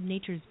with some of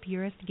nature's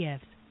purest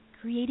gifts,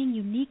 creating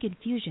unique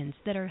infusions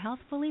that are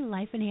healthfully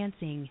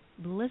life-enhancing,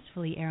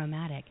 blissfully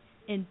aromatic,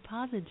 and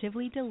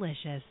positively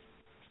delicious.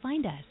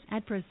 Find us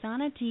at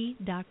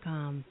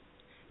prasannatea.com.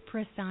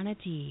 Prasanna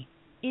Tea.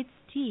 It's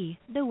tea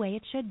the way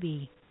it should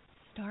be.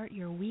 Start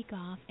your week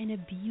off in a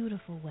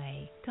beautiful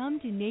way. Come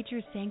to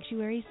Nature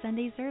Sanctuary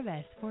Sunday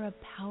service for a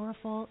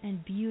powerful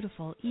and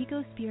beautiful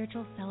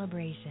eco-spiritual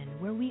celebration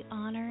where we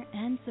honor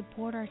and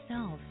support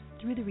ourselves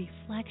through the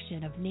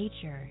reflection of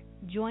nature.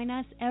 Join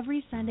us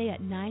every Sunday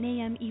at 9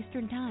 a.m.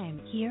 Eastern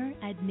Time here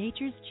at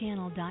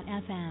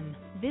natureschannel.fm.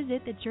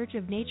 Visit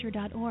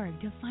thechurchofnature.org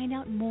to find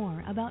out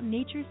more about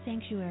Nature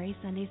Sanctuary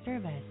Sunday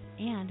service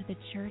and the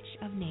Church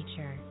of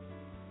Nature.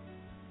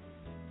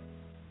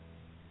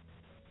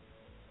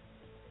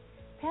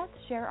 Pets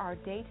share our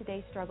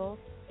day-to-day struggles,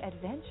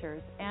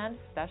 adventures, and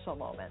special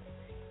moments,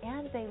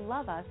 and they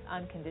love us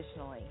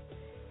unconditionally.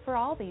 For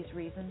all these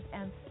reasons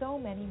and so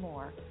many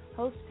more,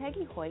 host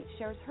Peggy Hoyt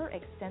shares her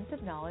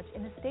extensive knowledge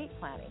in estate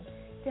planning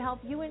to help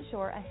you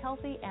ensure a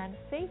healthy and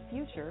safe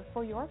future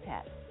for your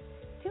pets.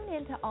 Tune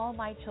in to All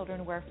My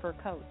Children Wear Fur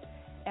Coats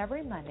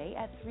every Monday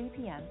at 3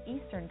 p.m.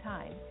 Eastern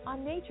Time on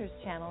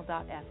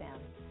natureschannel.fm.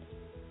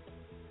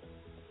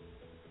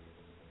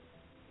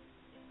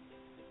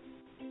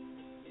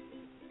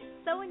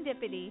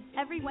 Serendipity,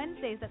 every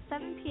Wednesdays at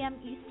 7 p.m.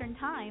 Eastern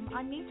Time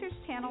on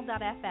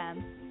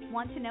natureschannel.fm.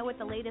 Want to know what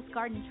the latest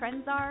garden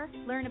trends are?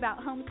 Learn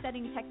about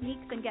homesteading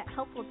techniques and get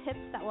helpful tips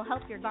that will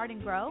help your garden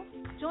grow?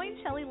 Join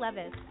Shelley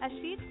Levis as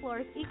she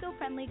explores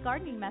eco-friendly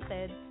gardening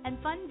methods and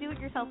fun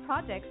do-it-yourself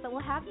projects that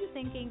will have you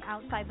thinking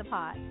outside the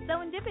pot.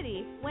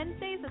 Serendipity,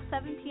 Wednesdays at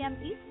 7 p.m.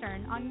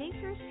 Eastern on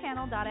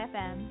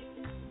natureschannel.fm.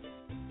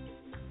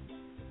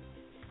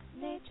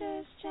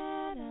 Nature's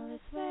Channel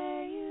is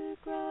where you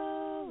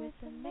grow with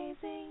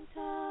amazing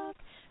talk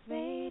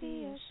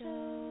radio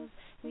shows.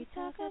 We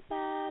talk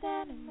about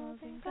animals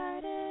and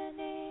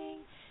gardening,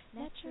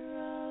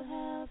 natural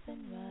health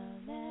and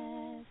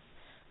wellness.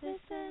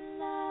 Listen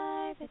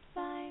live at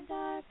Find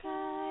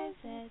Archives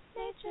at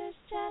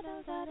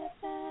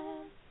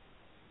natureschannel.fm.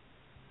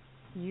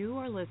 You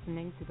are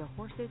listening to the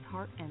Horse's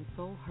Heart and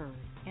Soul Herd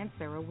and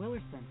Sarah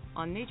Willerson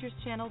on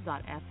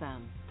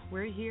natureschannel.fm.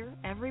 We're here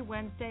every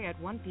Wednesday at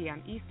 1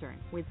 p.m. Eastern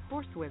with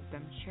horse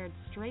wisdom shared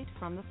straight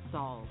from the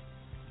stalls.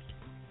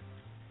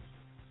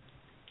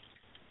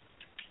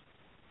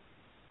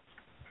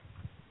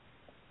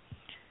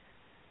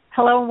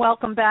 Hello and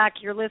welcome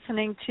back. You're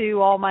listening to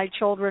All My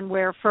Children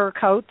Wear Fur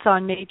Coats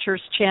on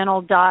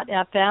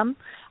natureschannel.fm.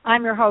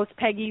 I'm your host,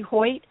 Peggy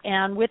Hoyt,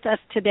 and with us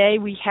today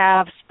we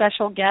have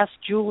special guest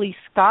Julie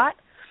Scott.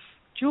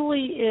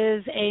 Julie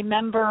is a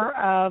member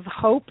of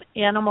HOPE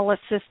Animal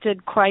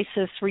Assisted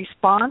Crisis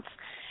Response,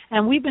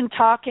 and we've been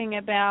talking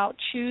about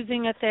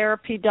choosing a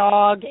therapy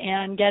dog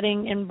and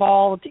getting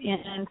involved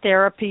in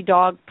therapy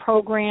dog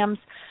programs.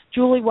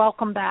 Julie,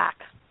 welcome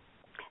back.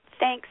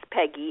 Thanks,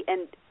 Peggy.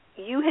 And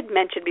you had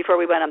mentioned before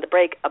we went on the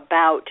break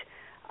about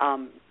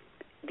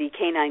the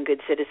Canine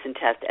Good Citizen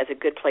Test as a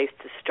good place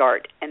to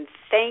start. And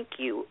thank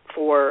you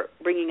for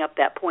bringing up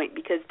that point,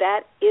 because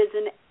that is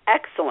an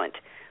excellent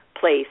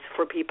place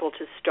for people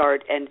to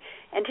start and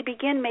to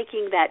begin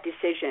making that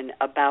decision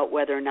about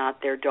whether or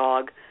not their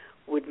dog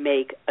would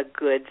make a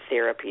good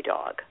therapy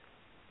dog.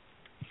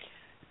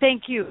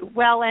 Thank you.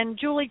 Well, and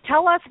Julie,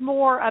 tell us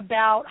more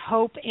about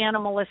HOPE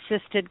Animal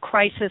Assisted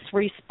Crisis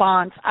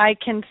Response. I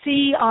can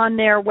see on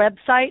their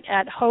website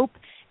at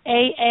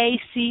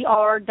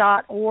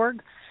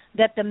hopeaacr.org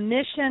that the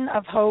mission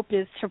of HOPE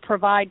is to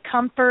provide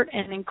comfort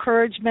and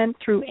encouragement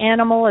through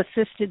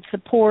animal-assisted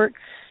support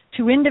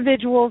to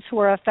individuals who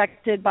are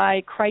affected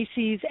by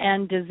crises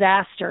and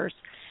disasters.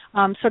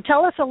 So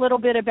tell us a little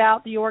bit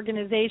about the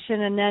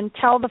organization, and then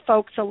tell the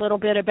folks a little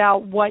bit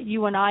about what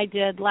you and I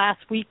did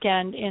last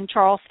weekend in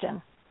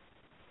Charleston.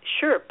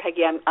 Sure,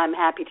 Peggy, I'm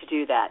happy to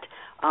do that.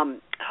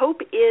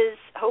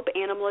 HOPE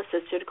Animal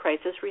Assisted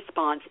Crisis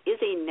Response is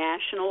a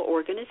national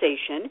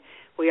organization.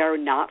 We are a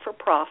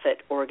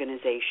not-for-profit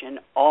organization.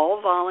 All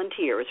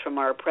volunteers, from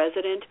our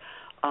president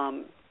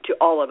to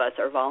all of us,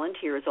 are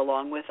volunteers,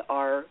 along with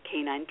our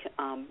canine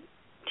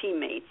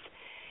teammates.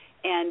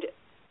 And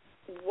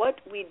what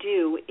we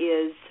do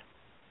is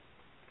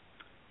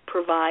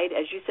provide,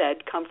 as you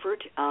said,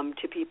 comfort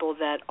to people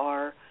that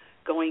are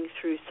going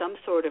through some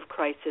sort of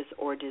crisis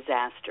or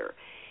disaster.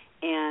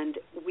 And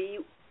we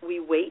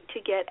wait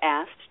to get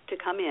asked to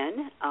come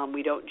in.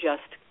 We don't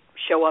just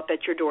show up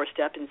at your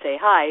doorstep and say,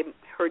 "Hi,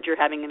 heard you're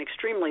having an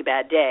extremely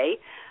bad day,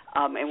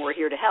 and we're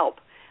here to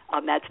help."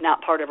 That's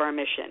not part of our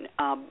mission.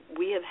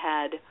 We have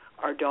had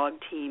our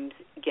dog teams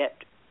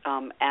get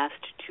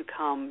asked to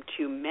come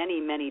to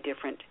many, many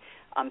different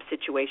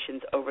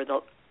situations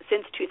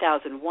since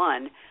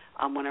 2001,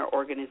 when our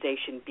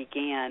organization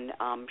began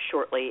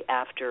shortly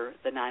after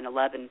the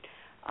 9/11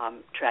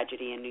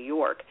 tragedy in New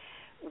York.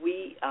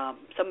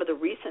 Some of the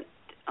recent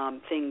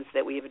things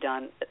that we have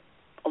done,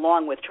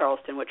 along with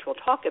Charleston, which we'll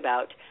talk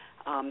about,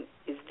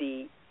 is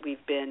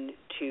we've been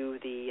to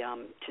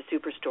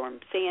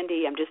Superstorm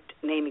Sandy. I'm just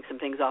naming some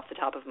things off the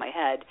top of my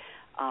head.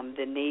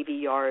 The Navy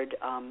Yard,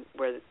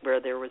 where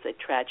there was a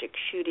tragic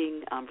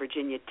shooting,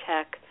 Virginia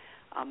Tech,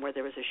 where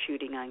there was a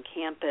shooting on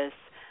campus.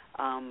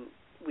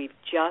 We've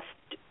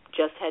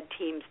just had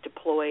teams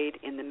deployed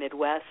in the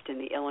Midwest, in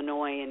the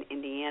Illinois and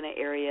Indiana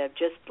area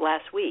just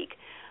last week,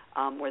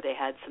 where they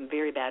had some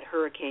very bad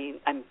hurricanes,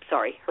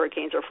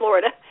 or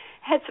Florida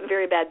had some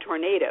very bad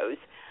tornadoes.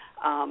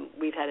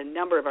 We've had a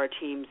number of our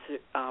teams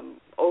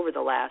over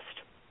the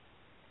last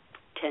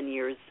 10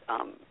 years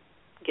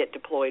get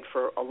deployed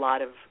for a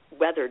lot of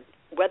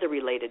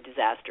weather-related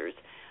disasters,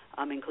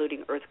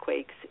 including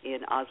earthquakes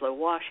in Oslo,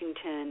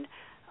 Washington,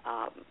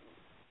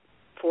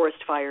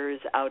 forest fires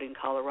out in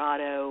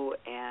Colorado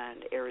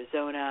and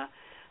Arizona,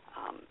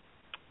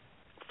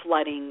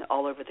 flooding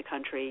all over the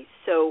country.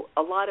 So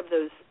a lot of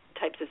those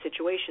types of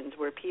situations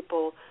where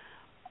people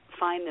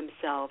find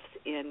themselves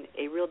in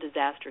a real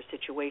disaster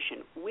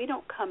situation, we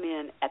don't come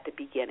in at the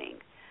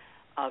beginning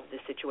of the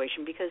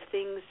situation because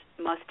things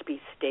must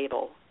be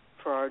stable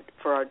for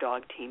our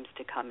dog teams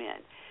to come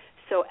in.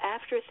 So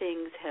after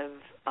things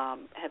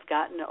have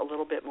gotten a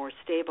little bit more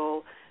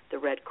stable, the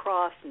Red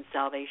Cross and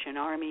Salvation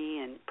Army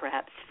and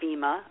perhaps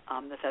FEMA,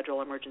 the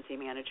Federal Emergency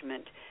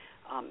Management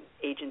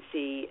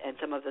Agency, and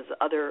some of those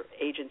other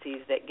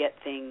agencies that get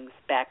things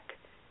back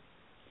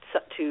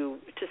to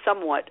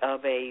somewhat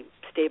of a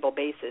stable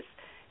basis,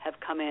 have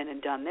come in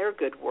and done their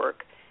good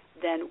work,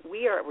 then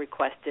we are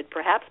requested,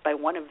 perhaps by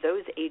one of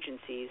those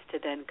agencies, to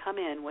then come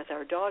in with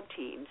our dog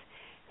teams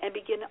and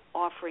begin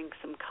offering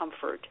some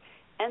comfort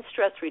and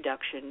stress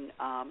reduction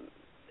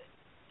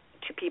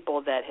to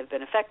people that have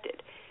been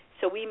affected.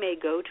 So we may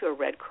go to a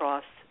Red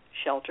Cross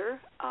shelter.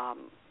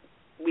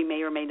 We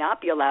may or may not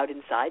be allowed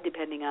inside,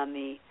 depending on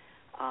the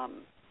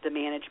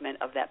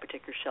management of that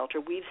particular shelter.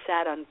 We've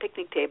sat on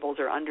picnic tables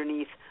or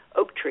underneath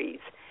oak trees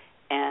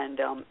and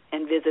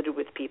visited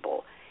with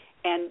people.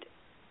 And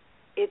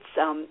it's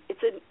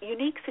a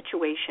unique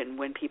situation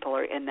when people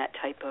are in that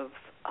type of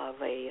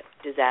a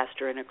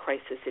disaster and a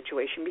crisis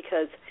situation,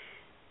 because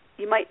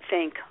you might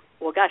think,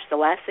 well, gosh, the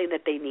last thing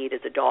that they need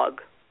is a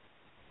dog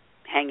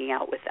hanging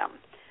out with them.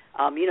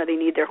 They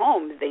need their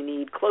homes, they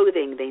need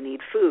clothing, they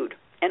need food.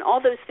 And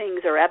all those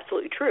things are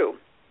absolutely true.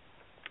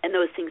 And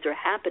those things are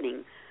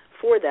happening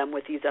for them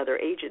with these other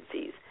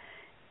agencies.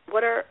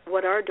 What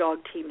our dog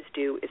teams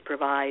do is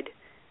provide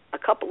a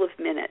couple of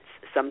minutes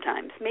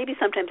sometimes, maybe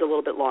sometimes a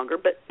little bit longer,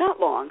 but not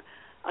long,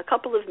 a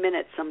couple of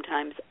minutes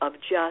sometimes of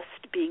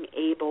just being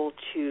able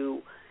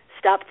to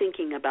stop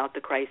thinking about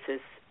the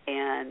crisis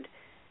and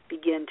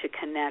begin to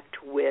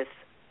connect with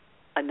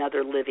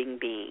another living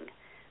being.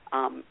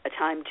 A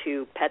time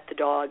to pet the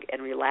dog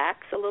and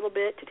relax a little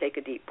bit, to take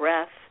a deep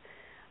breath,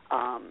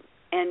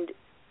 and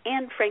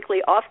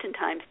frankly,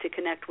 oftentimes to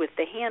connect with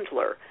the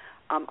handler.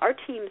 Our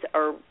teams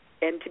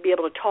and to be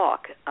able to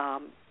talk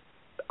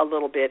a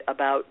little bit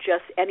about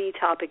just any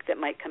topic that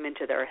might come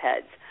into their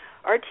heads.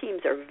 Our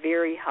teams are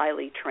very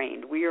highly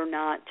trained. We are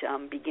not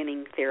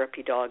beginning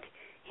therapy dog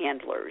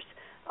handlers.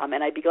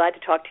 And I'd be glad to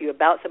talk to you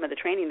about some of the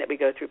training that we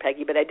go through,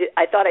 Peggy, but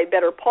I thought I'd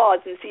better pause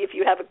and see if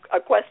you have a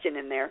question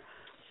in there.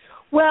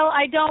 Well,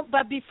 I don't,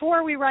 but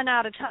before we run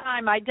out of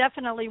time, I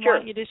definitely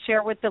want you to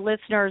share with the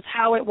listeners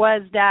how it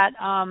was that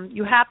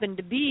you happened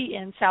to be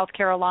in South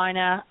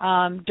Carolina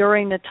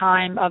during the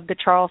time of the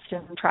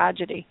Charleston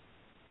tragedy.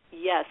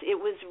 Yes, it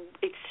was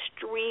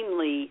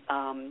extremely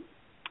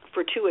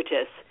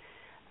fortuitous.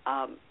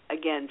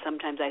 Again,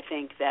 sometimes I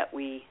think that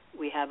we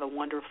have a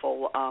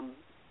wonderful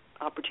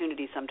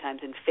opportunity sometimes,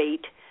 and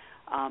fate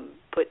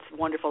puts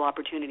wonderful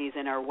opportunities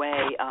in our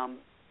way,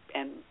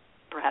 and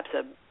perhaps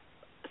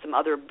some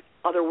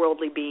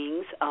otherworldly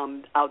beings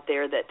out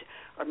there that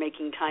are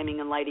making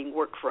timing and lighting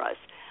work for us.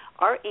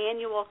 Our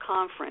annual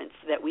conference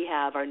that we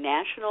have, our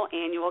national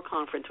annual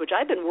conference, which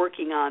I've been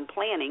working on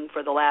planning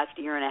for the last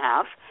year and a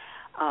half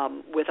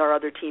with our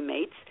other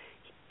teammates,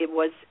 it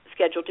was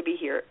scheduled to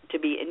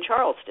be in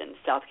Charleston,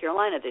 South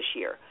Carolina this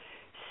year.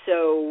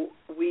 So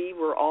we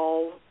were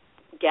all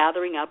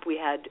gathering up. We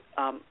had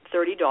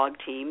 30 dog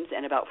teams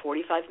and about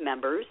 45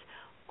 members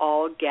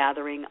all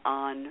gathering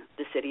on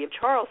the city of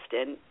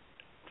Charleston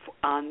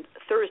on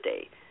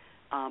Thursday.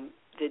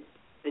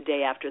 the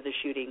day after the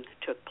shooting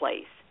took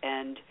place.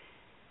 And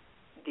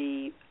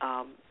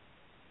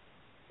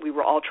we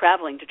were all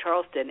traveling to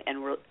Charleston,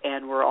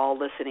 and we're all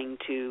listening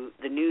to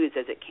the news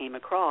as it came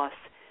across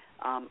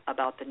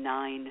about the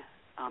 9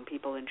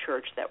 people in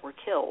church that were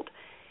killed.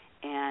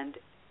 And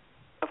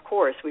of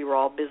course, we were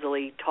all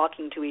busily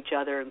talking to each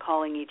other and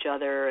calling each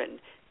other and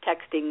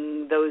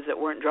texting those that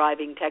weren't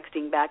driving,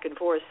 texting back and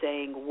forth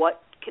saying,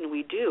 what can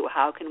we do?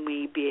 How can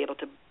we be able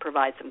to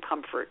provide some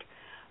comfort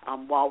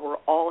while we're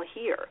all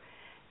here?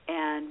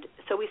 And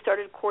so we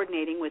started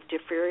coordinating with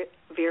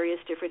various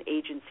different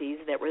agencies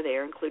that were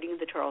there, including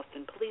the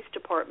Charleston Police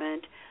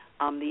Department,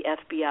 the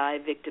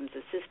FBI Victims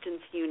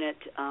Assistance Unit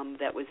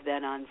that was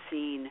then on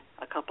scene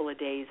a couple of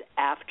days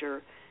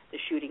after the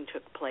shooting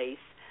took place,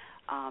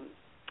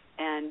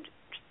 and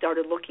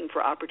started looking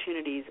for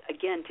opportunities,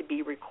 again, to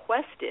be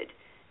requested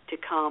to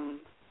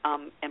come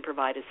and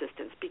provide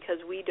assistance, because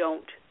we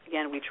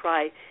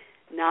try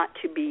not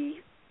to be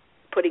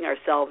putting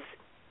ourselves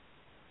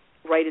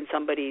right in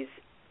somebody's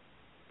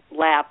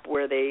lap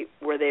where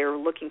they're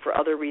looking for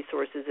other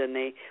resources, and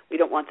we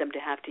don't want them to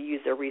have to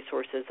use their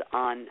resources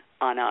on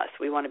us.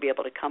 We want to be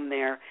able to come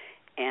there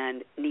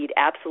and need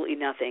absolutely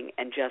nothing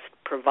and just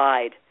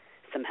provide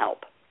some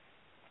help.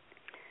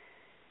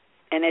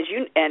 And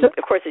of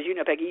course, as you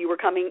know, Peggy, you were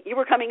coming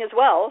as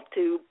well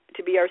to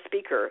be our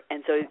speaker,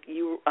 and so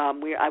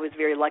I was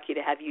very lucky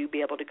to have you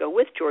be able to go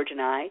with George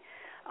and I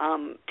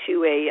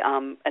to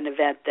an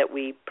event that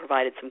we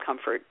provided some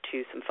comfort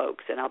to some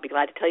folks, and I'll be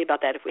glad to tell you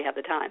about that if we have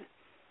the time.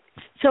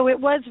 So it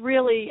was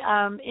really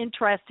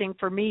interesting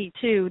for me,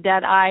 too,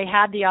 that I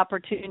had the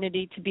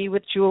opportunity to be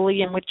with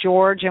Julie and with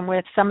George and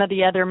with some of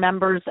the other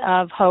members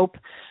of HOPE.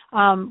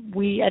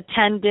 We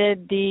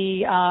attended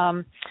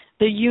the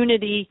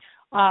Unity,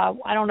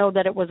 I don't know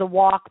that it was a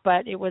walk,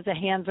 but it was a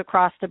Hands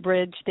Across the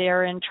Bridge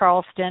there in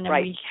Charleston. And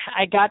right.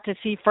 I got to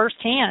see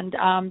firsthand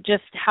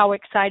just how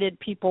excited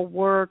people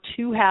were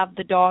to have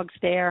the dogs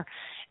there,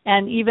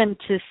 and even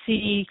to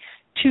see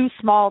 2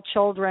 small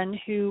children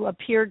who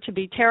appeared to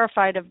be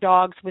terrified of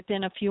dogs.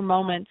 Within a few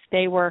moments,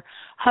 they were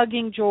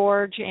hugging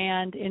George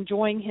and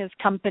enjoying his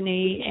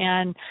company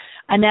and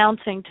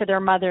announcing to their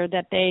mother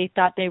that they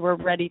thought they were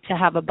ready to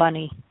have a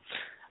bunny.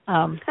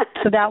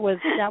 So that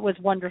was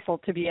wonderful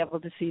to be able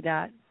to see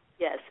that.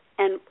 Yes,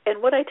 and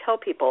what I tell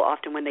people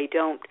often when they're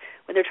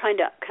trying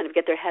to kind of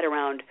get their head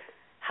around,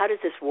 how does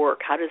this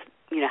work? How does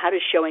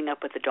showing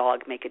up with the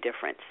dog make a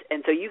difference?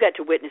 And so you got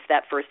to witness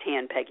that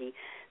firsthand, Peggy.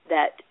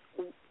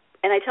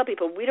 And I tell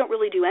people, we don't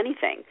really do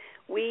anything.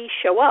 We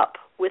show up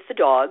with the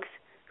dogs,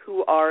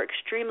 who are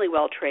extremely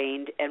well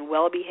trained and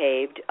well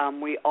behaved.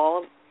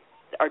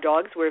 Our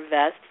dogs wear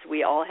vests.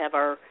 We all have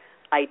our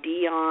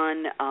ID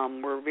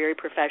on. We're very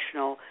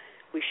professional.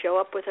 We show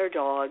up with our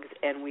dogs,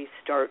 and we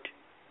start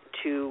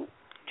to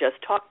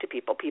just talk to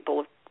people.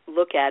 People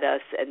look at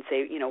us and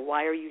say,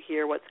 why are you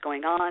here? What's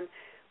going on?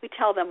 We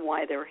tell them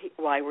why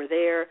we're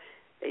there.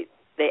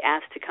 They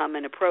ask to come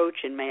and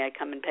approach, and may I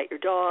come and pet your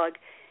dog?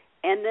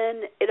 And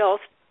then it all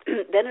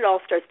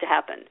starts to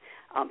happen.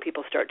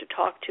 People start to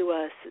talk to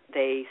us.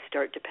 They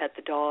start to pet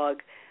the dog,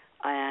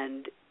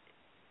 and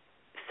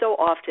so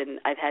often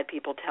I've had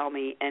people tell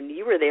me, and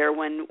you were there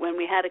when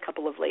we had a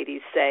couple of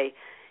ladies say,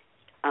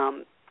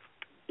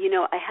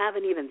 I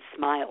haven't even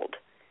smiled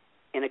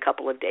in a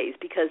couple of days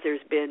because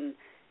there's been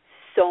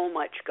so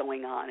much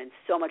going on and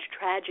so much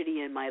tragedy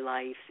in my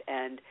life,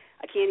 and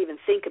I can't even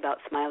think about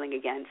smiling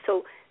again.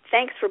 So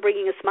thanks for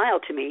bringing a smile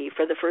to me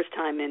for the first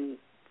time in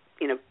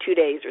 2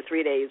 days or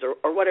 3 days or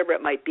whatever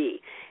it might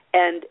be.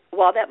 And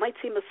while that might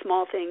seem a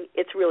small thing,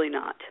 it's really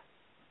not.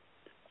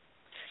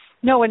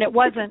 No, and it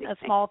wasn't a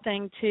small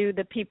thing to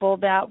the people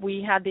that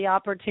we had the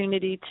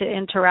opportunity to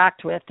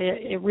interact with.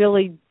 It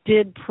really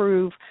did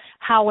prove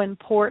how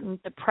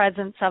important the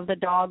presence of the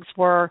dogs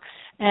were.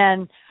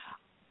 And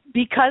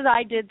because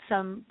I did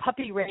some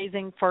puppy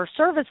raising for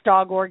service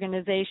dog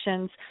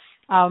organizations,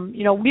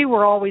 we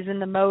were always in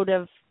the mode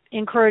of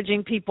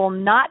encouraging people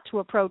not to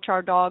approach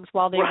our dogs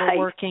while they were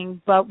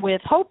working, but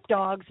with HOPE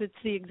dogs, it's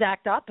the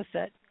exact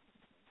opposite.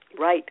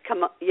 Right.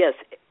 Yes,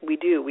 we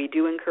do. We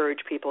do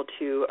encourage people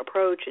to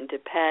approach and to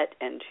pet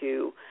and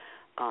to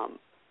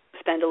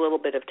spend a little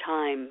bit of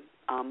time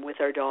with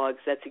our dogs.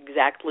 That's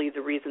exactly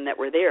the reason that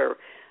we're there,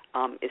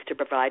 is to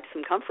provide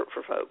some comfort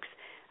for folks.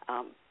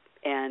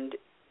 And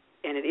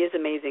it is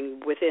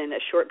amazing. Within a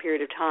short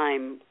period of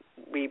time,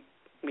 we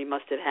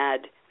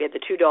had the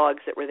 2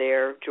 dogs that were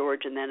there,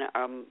 George and then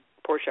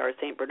Portia, our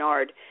St.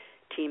 Bernard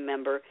team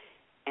member,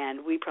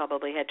 and we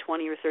probably had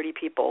 20 or 30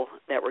 people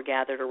that were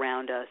gathered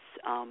around us,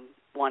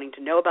 wanting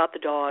to know about the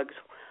dogs,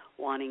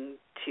 wanting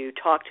to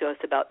talk to us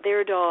about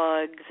their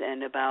dogs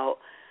and about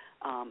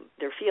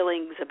their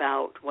feelings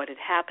about what had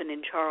happened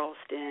in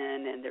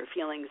Charleston and their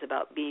feelings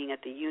about being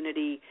at the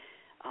Unity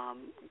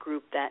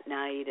group that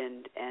night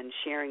and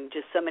sharing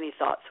just so many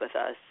thoughts with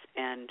us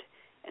and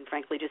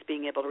frankly just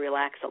being able to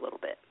relax a little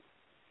bit.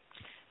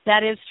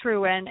 That is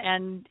true,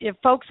 and if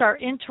folks are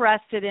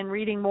interested in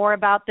reading more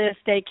about this,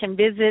 they can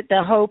visit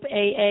the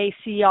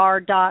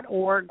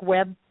hopeaacr.org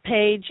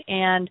webpage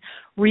and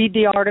read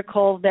the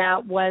article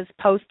that was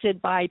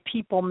posted by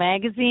People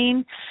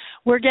magazine.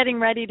 We're getting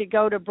ready to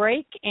go to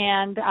break,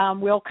 and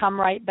we'll come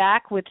right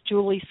back with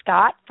Julie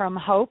Scott from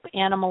HOPE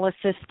Animal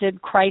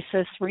Assisted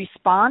Crisis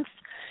Response.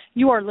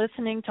 You are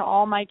listening to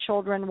All My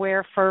Children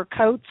Wear Fur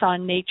Coats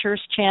on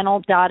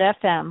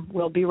natureschannel.fm.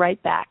 We'll be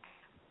right back.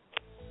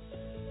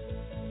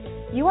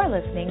 You are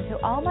listening to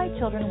All My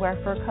Children Wear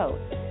Fur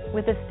Coats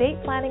with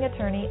estate planning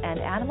attorney and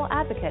animal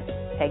advocate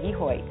Peggy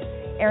Hoyt,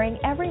 airing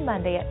every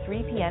Monday at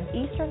 3 p.m.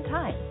 Eastern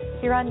Time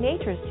here on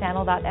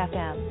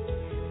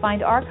natureschannel.fm.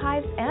 Find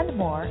archives and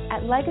more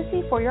at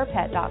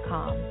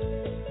legacyforyourpet.com.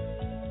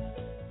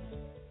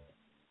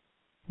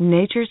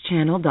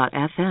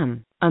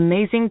 natureschannel.fm.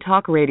 Amazing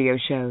talk radio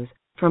shows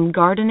from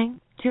gardening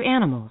to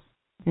animals,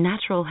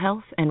 natural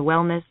health and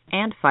wellness,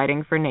 and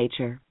fighting for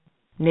nature.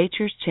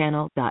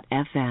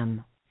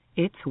 natureschannel.fm.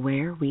 It's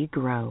where we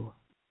grow.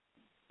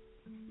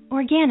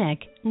 Organic,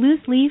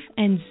 loose leaf,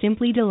 and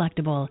simply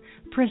delectable,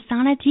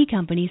 Prasanna Tea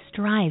Company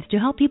strives to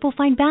help people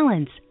find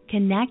balance,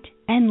 connect,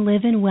 and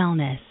live in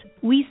wellness.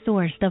 We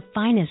source the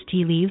finest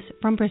tea leaves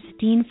from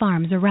pristine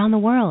farms around the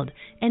world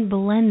and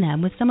blend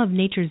them with some of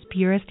nature's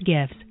purest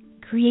gifts,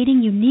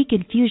 creating unique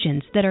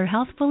infusions that are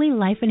healthfully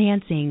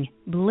life-enhancing,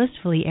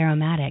 blissfully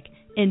aromatic,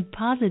 and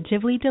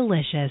positively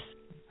delicious.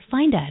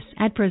 Find us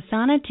at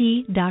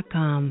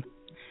prasannatea.com.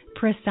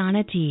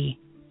 Prasanna Tea.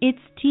 It's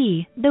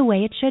tea the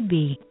way it should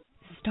be.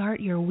 Start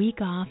your week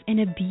off in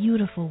a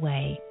beautiful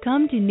way.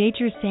 Come to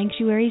Nature's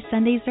Sanctuary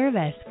Sunday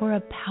service for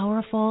a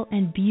powerful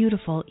and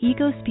beautiful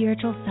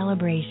eco-spiritual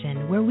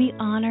celebration where we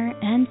honor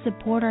and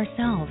support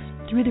ourselves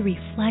through the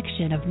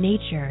reflection of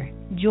nature.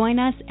 Join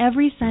us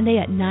every Sunday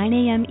at 9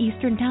 a.m.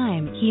 Eastern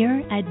Time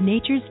here at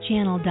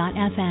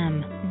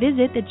natureschannel.fm.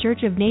 Visit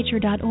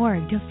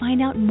thechurchofnature.org to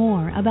find out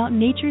more about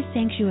Nature's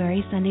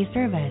Sanctuary Sunday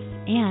service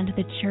and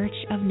the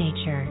Church of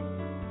Nature.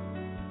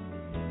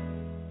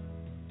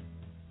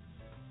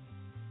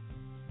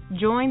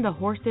 Join the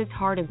Horses,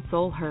 Heart, and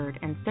Soul Herd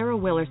and Sarah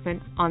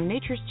Willerson on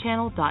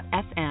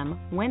natureschannel.fm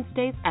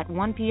Wednesdays at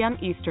 1 p.m.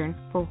 Eastern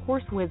for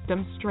horse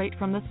wisdom straight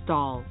from the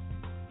stalls.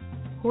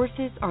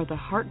 Horses are the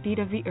heartbeat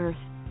of the earth,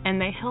 and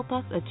they help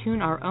us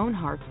attune our own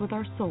hearts with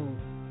our souls.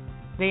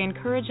 They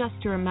encourage us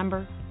to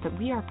remember that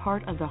we are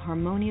part of the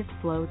harmonious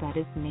flow that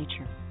is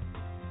nature.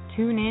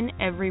 Tune in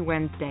every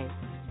Wednesday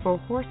for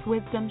horse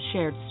wisdom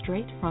shared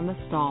straight from the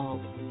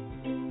stalls.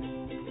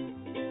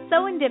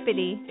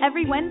 Serendipity,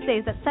 every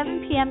Wednesdays at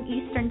 7 p.m.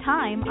 Eastern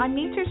Time on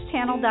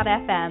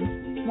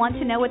natureschannel.fm. Want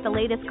to know what the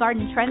latest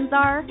garden trends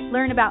are?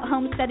 Learn about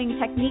homesteading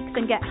techniques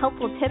and get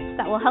helpful tips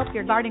that will help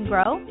your garden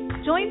grow?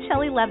 Join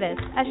Shelley Levis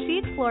as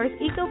she explores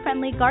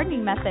eco-friendly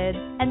gardening methods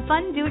and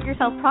fun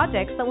do-it-yourself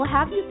projects that will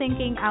have you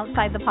thinking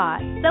outside the pot.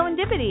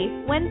 Serendipity,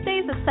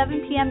 Wednesdays at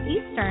 7 p.m.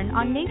 Eastern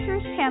on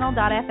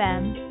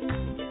natureschannel.fm.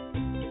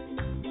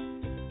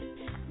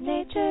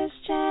 Nature's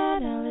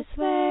Channel is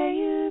where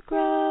you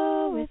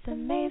grow with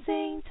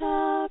amazing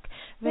talk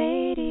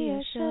radio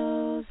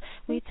shows.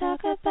 We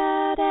talk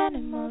about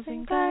animals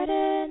and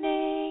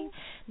gardening,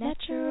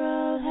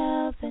 natural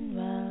health and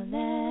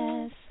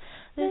wellness.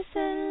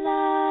 Listen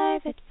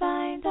live at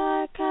Find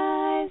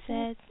Archives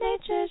at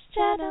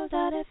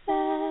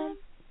natureschannel.fm.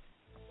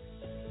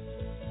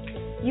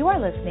 You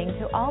are listening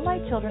to All My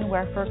Children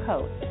Wear Fur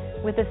Coats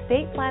with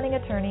estate planning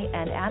attorney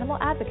and animal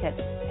advocate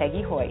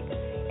Peggy Hoyt,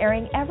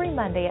 airing every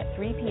Monday at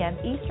 3 p.m.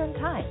 Eastern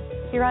Time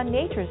here on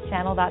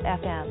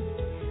natureschannel.fm.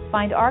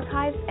 Find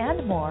archives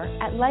and more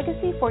at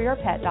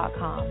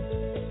legacyforyourpet.com.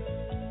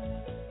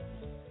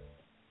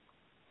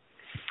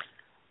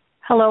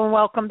 Hello and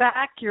welcome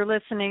back. You're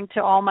listening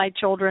to All My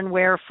Children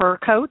Wear Fur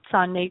Coats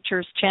on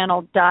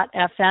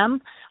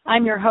natureschannel.fm.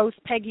 I'm your host,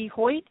 Peggy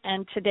Hoyt,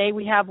 and today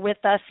we have with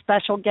us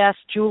special guest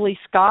Julie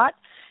Scott,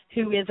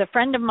 who is a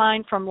friend of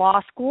mine from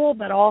law school,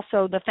 but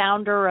also the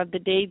founder of the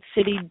Dade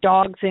City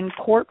Dogs in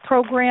Court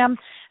program,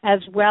 as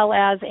well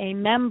as a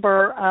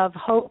member of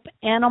HOPE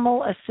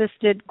Animal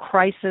Assisted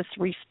Crisis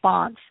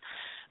Response.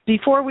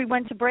 Before we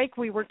went to break,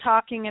 we were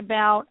talking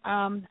about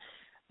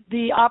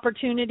the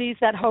opportunities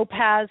that HOPE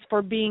has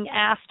for being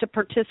asked to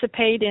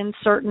participate in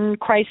certain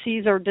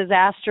crises or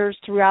disasters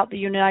throughout the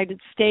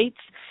United States,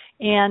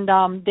 and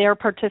their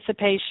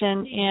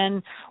participation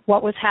in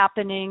what was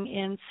happening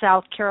in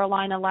South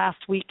Carolina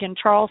last week in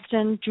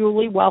Charleston.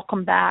 Julie,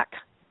 welcome back.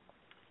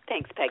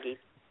 Thanks, Peggy.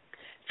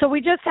 So we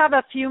just have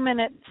a few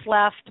minutes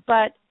left,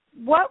 but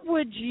what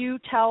would you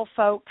tell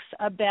folks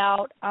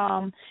about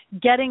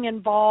getting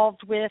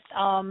involved with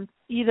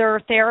either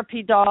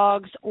therapy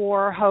dogs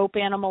or HOPE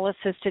Animal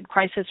Assisted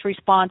Crisis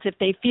Response if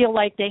they feel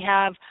like they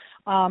have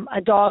a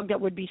dog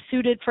that would be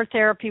suited for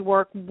therapy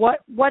work?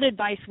 What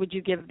advice would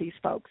you give these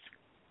folks?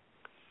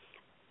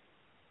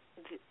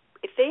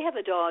 If they have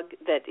a dog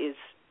that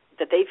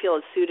they feel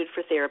is suited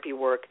for therapy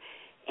work,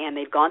 and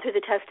they've gone through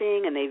the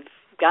testing and they've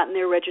gotten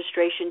their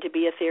registration to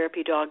be a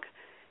therapy dog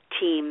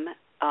team,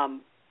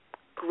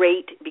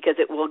 great, because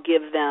it will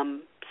give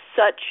them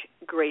such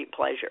great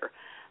pleasure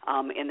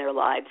in their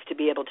lives to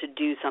be able to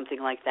do something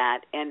like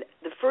that. And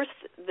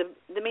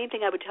the main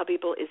thing I would tell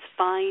people is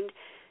find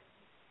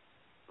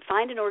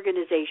find an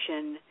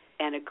organization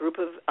and a group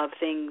of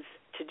things,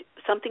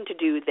 something to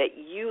do that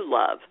you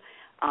love.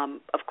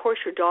 Of course,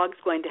 your dog's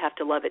going to have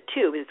to love it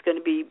too. It's going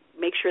to be,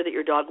 make sure that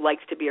your dog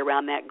likes to be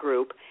around that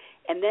group,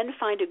 and then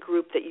find a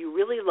group that you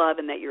really love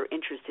and that you're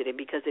interested in,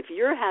 because if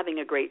you're having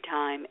a great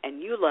time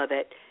and you love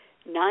it,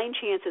 9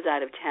 chances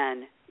out of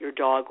 10, your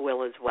dog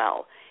will as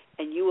well.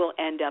 And you will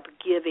end up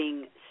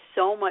giving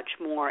so much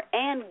more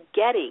and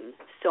getting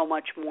so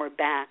much more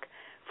back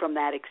from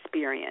that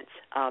experience.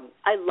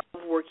 I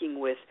love working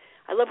with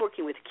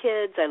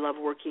kids. I love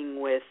working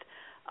with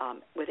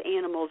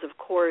animals, of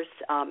course.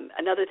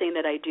 Another thing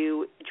that I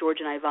do, George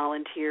and I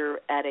volunteer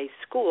at a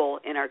school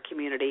in our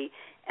community,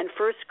 and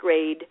first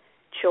grade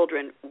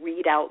children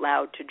read out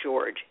loud to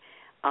George.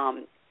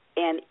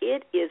 And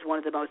it is one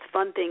of the most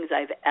fun things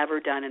I've ever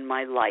done in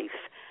my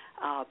life.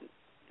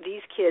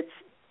 These kids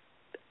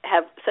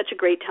have such a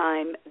great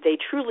time. They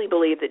truly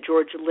believe that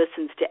George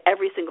listens to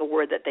every single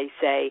word that they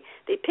say.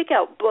 They pick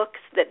out books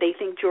that they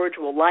think George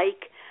will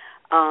like.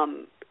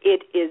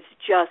 It is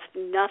just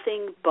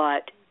nothing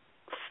but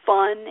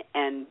fun,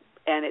 and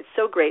it's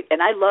so great.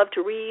 And I love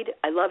to read.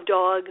 I love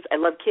dogs. I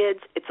love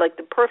kids. It's like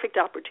the perfect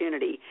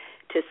opportunity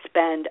to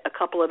spend a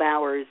couple of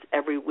hours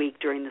every week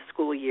during the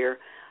school year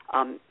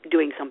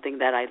doing something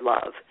that I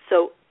love.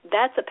 So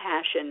that's a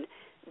passion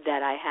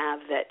that I have,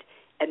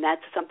 and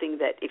that's something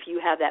that if you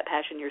have that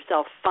passion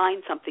yourself,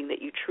 find something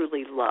that you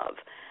truly love.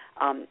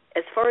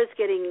 As far as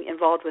getting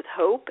involved with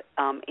HOPE,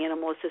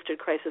 Animal Assisted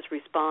Crisis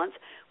Response,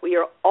 we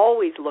are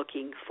always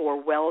looking for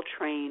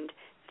well-trained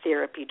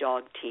therapy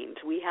dog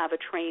teams. We have a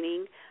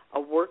training, a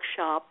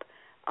workshop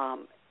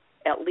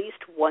at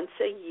least once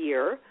a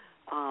year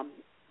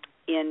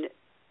in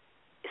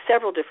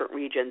several different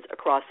regions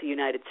across the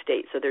United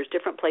States. So there's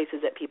different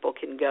places that people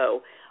can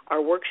go.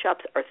 Our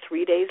workshops are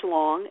 3 days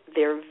long.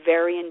 They're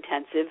very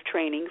intensive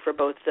training for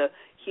both the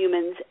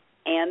humans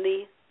and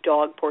the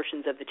dog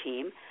portions of the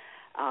team.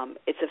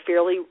 It's a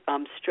fairly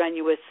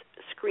strenuous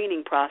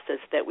screening process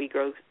that we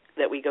go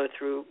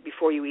through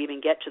before you even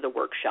get to the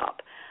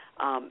workshop.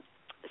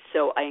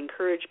 So I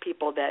encourage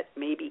people that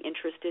may be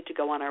interested to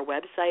go on our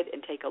website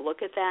and take a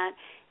look at that,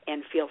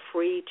 and feel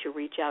free to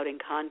reach out and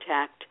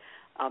contact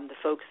the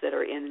folks that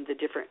are in the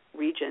different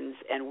regions,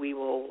 and we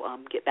will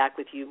get back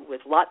with you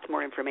with lots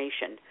more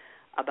information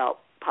about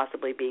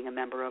possibly being a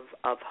member of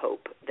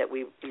HOPE that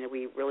we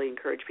really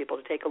encourage people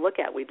to take a look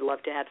at. We'd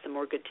love to have some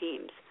more good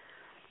teams.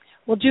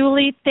 Well,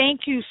 Julie,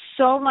 thank you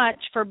so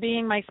much for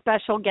being my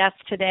special guest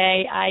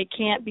today. I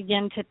can't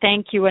begin to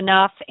thank you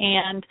enough,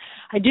 and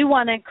I do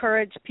want to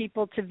encourage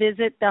people to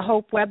visit the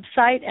HOPE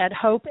website at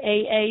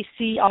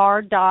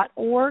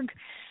hopeaacr.org.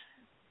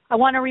 I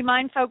want to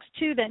remind folks,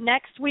 too, that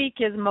next week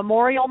is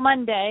Memorial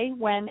Monday,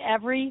 when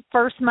every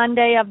first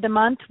Monday of the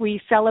month we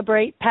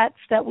celebrate pets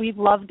that we've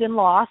loved and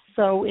lost.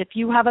 So if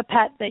you have a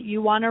pet that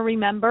you want to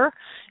remember,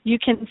 you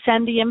can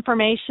send the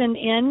information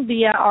in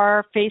via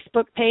our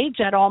Facebook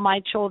page at All My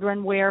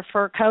Children Wear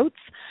Fur Coats,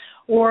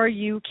 or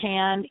you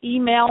can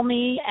email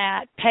me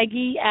at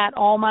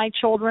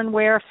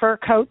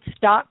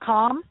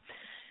peggy@allmychildrenwearfurcoats.com.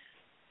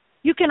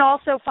 You can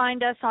also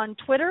find us on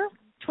Twitter.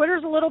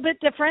 Twitter's a little bit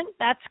different.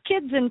 That's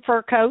Kids in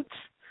Fur Coats,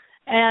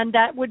 and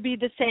that would be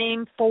the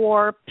same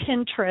for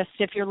Pinterest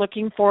if you're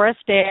looking for us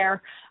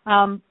there.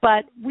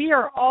 But we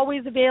are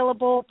always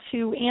available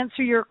to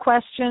answer your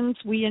questions.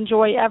 We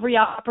enjoy every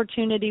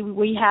opportunity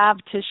we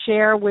have to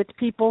share with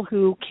people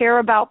who care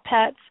about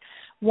pets,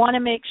 want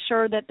to make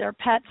sure that their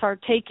pets are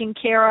taken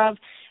care of,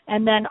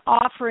 and then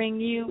offering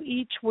you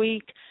each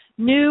week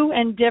new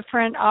and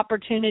different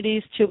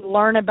opportunities to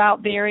learn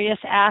about various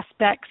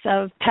aspects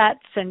of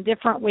pets and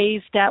different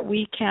ways that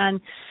we can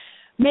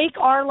make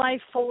our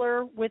life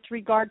fuller with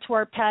regard to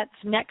our pets.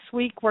 Next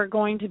week, we're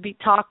going to be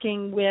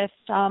talking with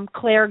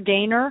Claire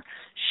Gaynor.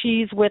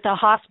 She's with a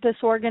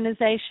hospice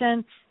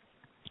organization,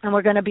 and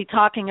we're going to be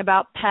talking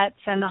about pets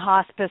and the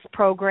hospice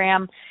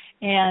program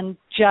and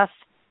just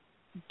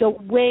the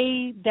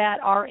way that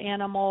our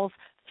animals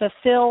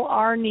fulfill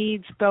our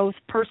needs both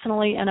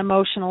personally and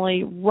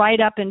emotionally right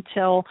up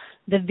until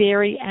the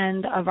very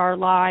end of our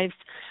lives.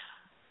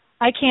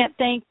 I can't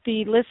thank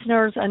the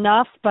listeners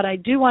enough, but I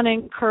do want to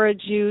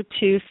encourage you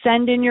to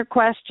send in your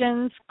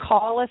questions.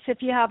 Call us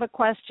if you have a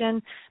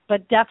question,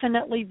 but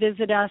definitely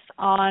visit us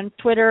on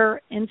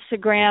Twitter,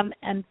 Instagram,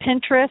 and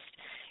Pinterest.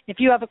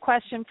 If you have a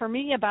question for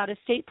me about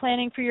estate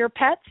planning for your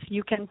pets,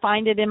 you can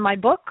find it in my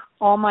book,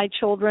 All My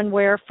Children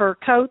Wear Fur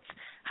Coats,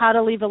 How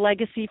to Leave a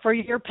Legacy for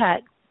Your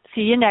Pet.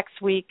 See you next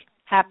week.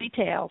 Happy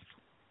Tales.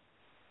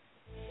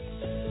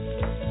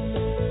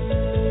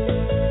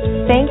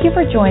 Thank you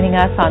for joining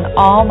us on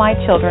All My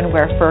Children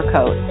Wear Fur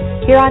Coats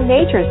here on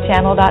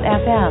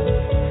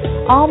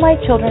natureschannel.fm. All My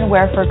Children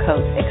Wear Fur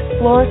Coats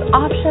explores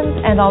options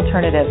and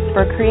alternatives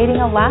for creating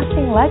a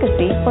lasting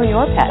legacy for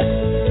your pet.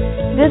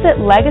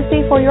 Visit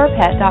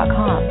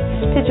legacyforyourpet.com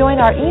to join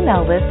our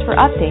email list for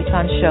updates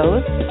on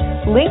shows,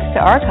 links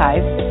to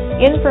archives,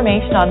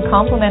 information on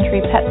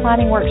complimentary pet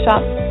planning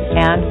workshops,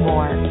 and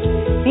more.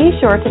 Be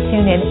sure to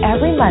tune in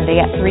every Monday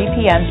at 3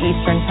 p.m.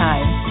 Eastern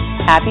Time.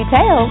 Happy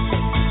Tales!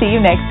 See you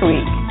next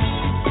week.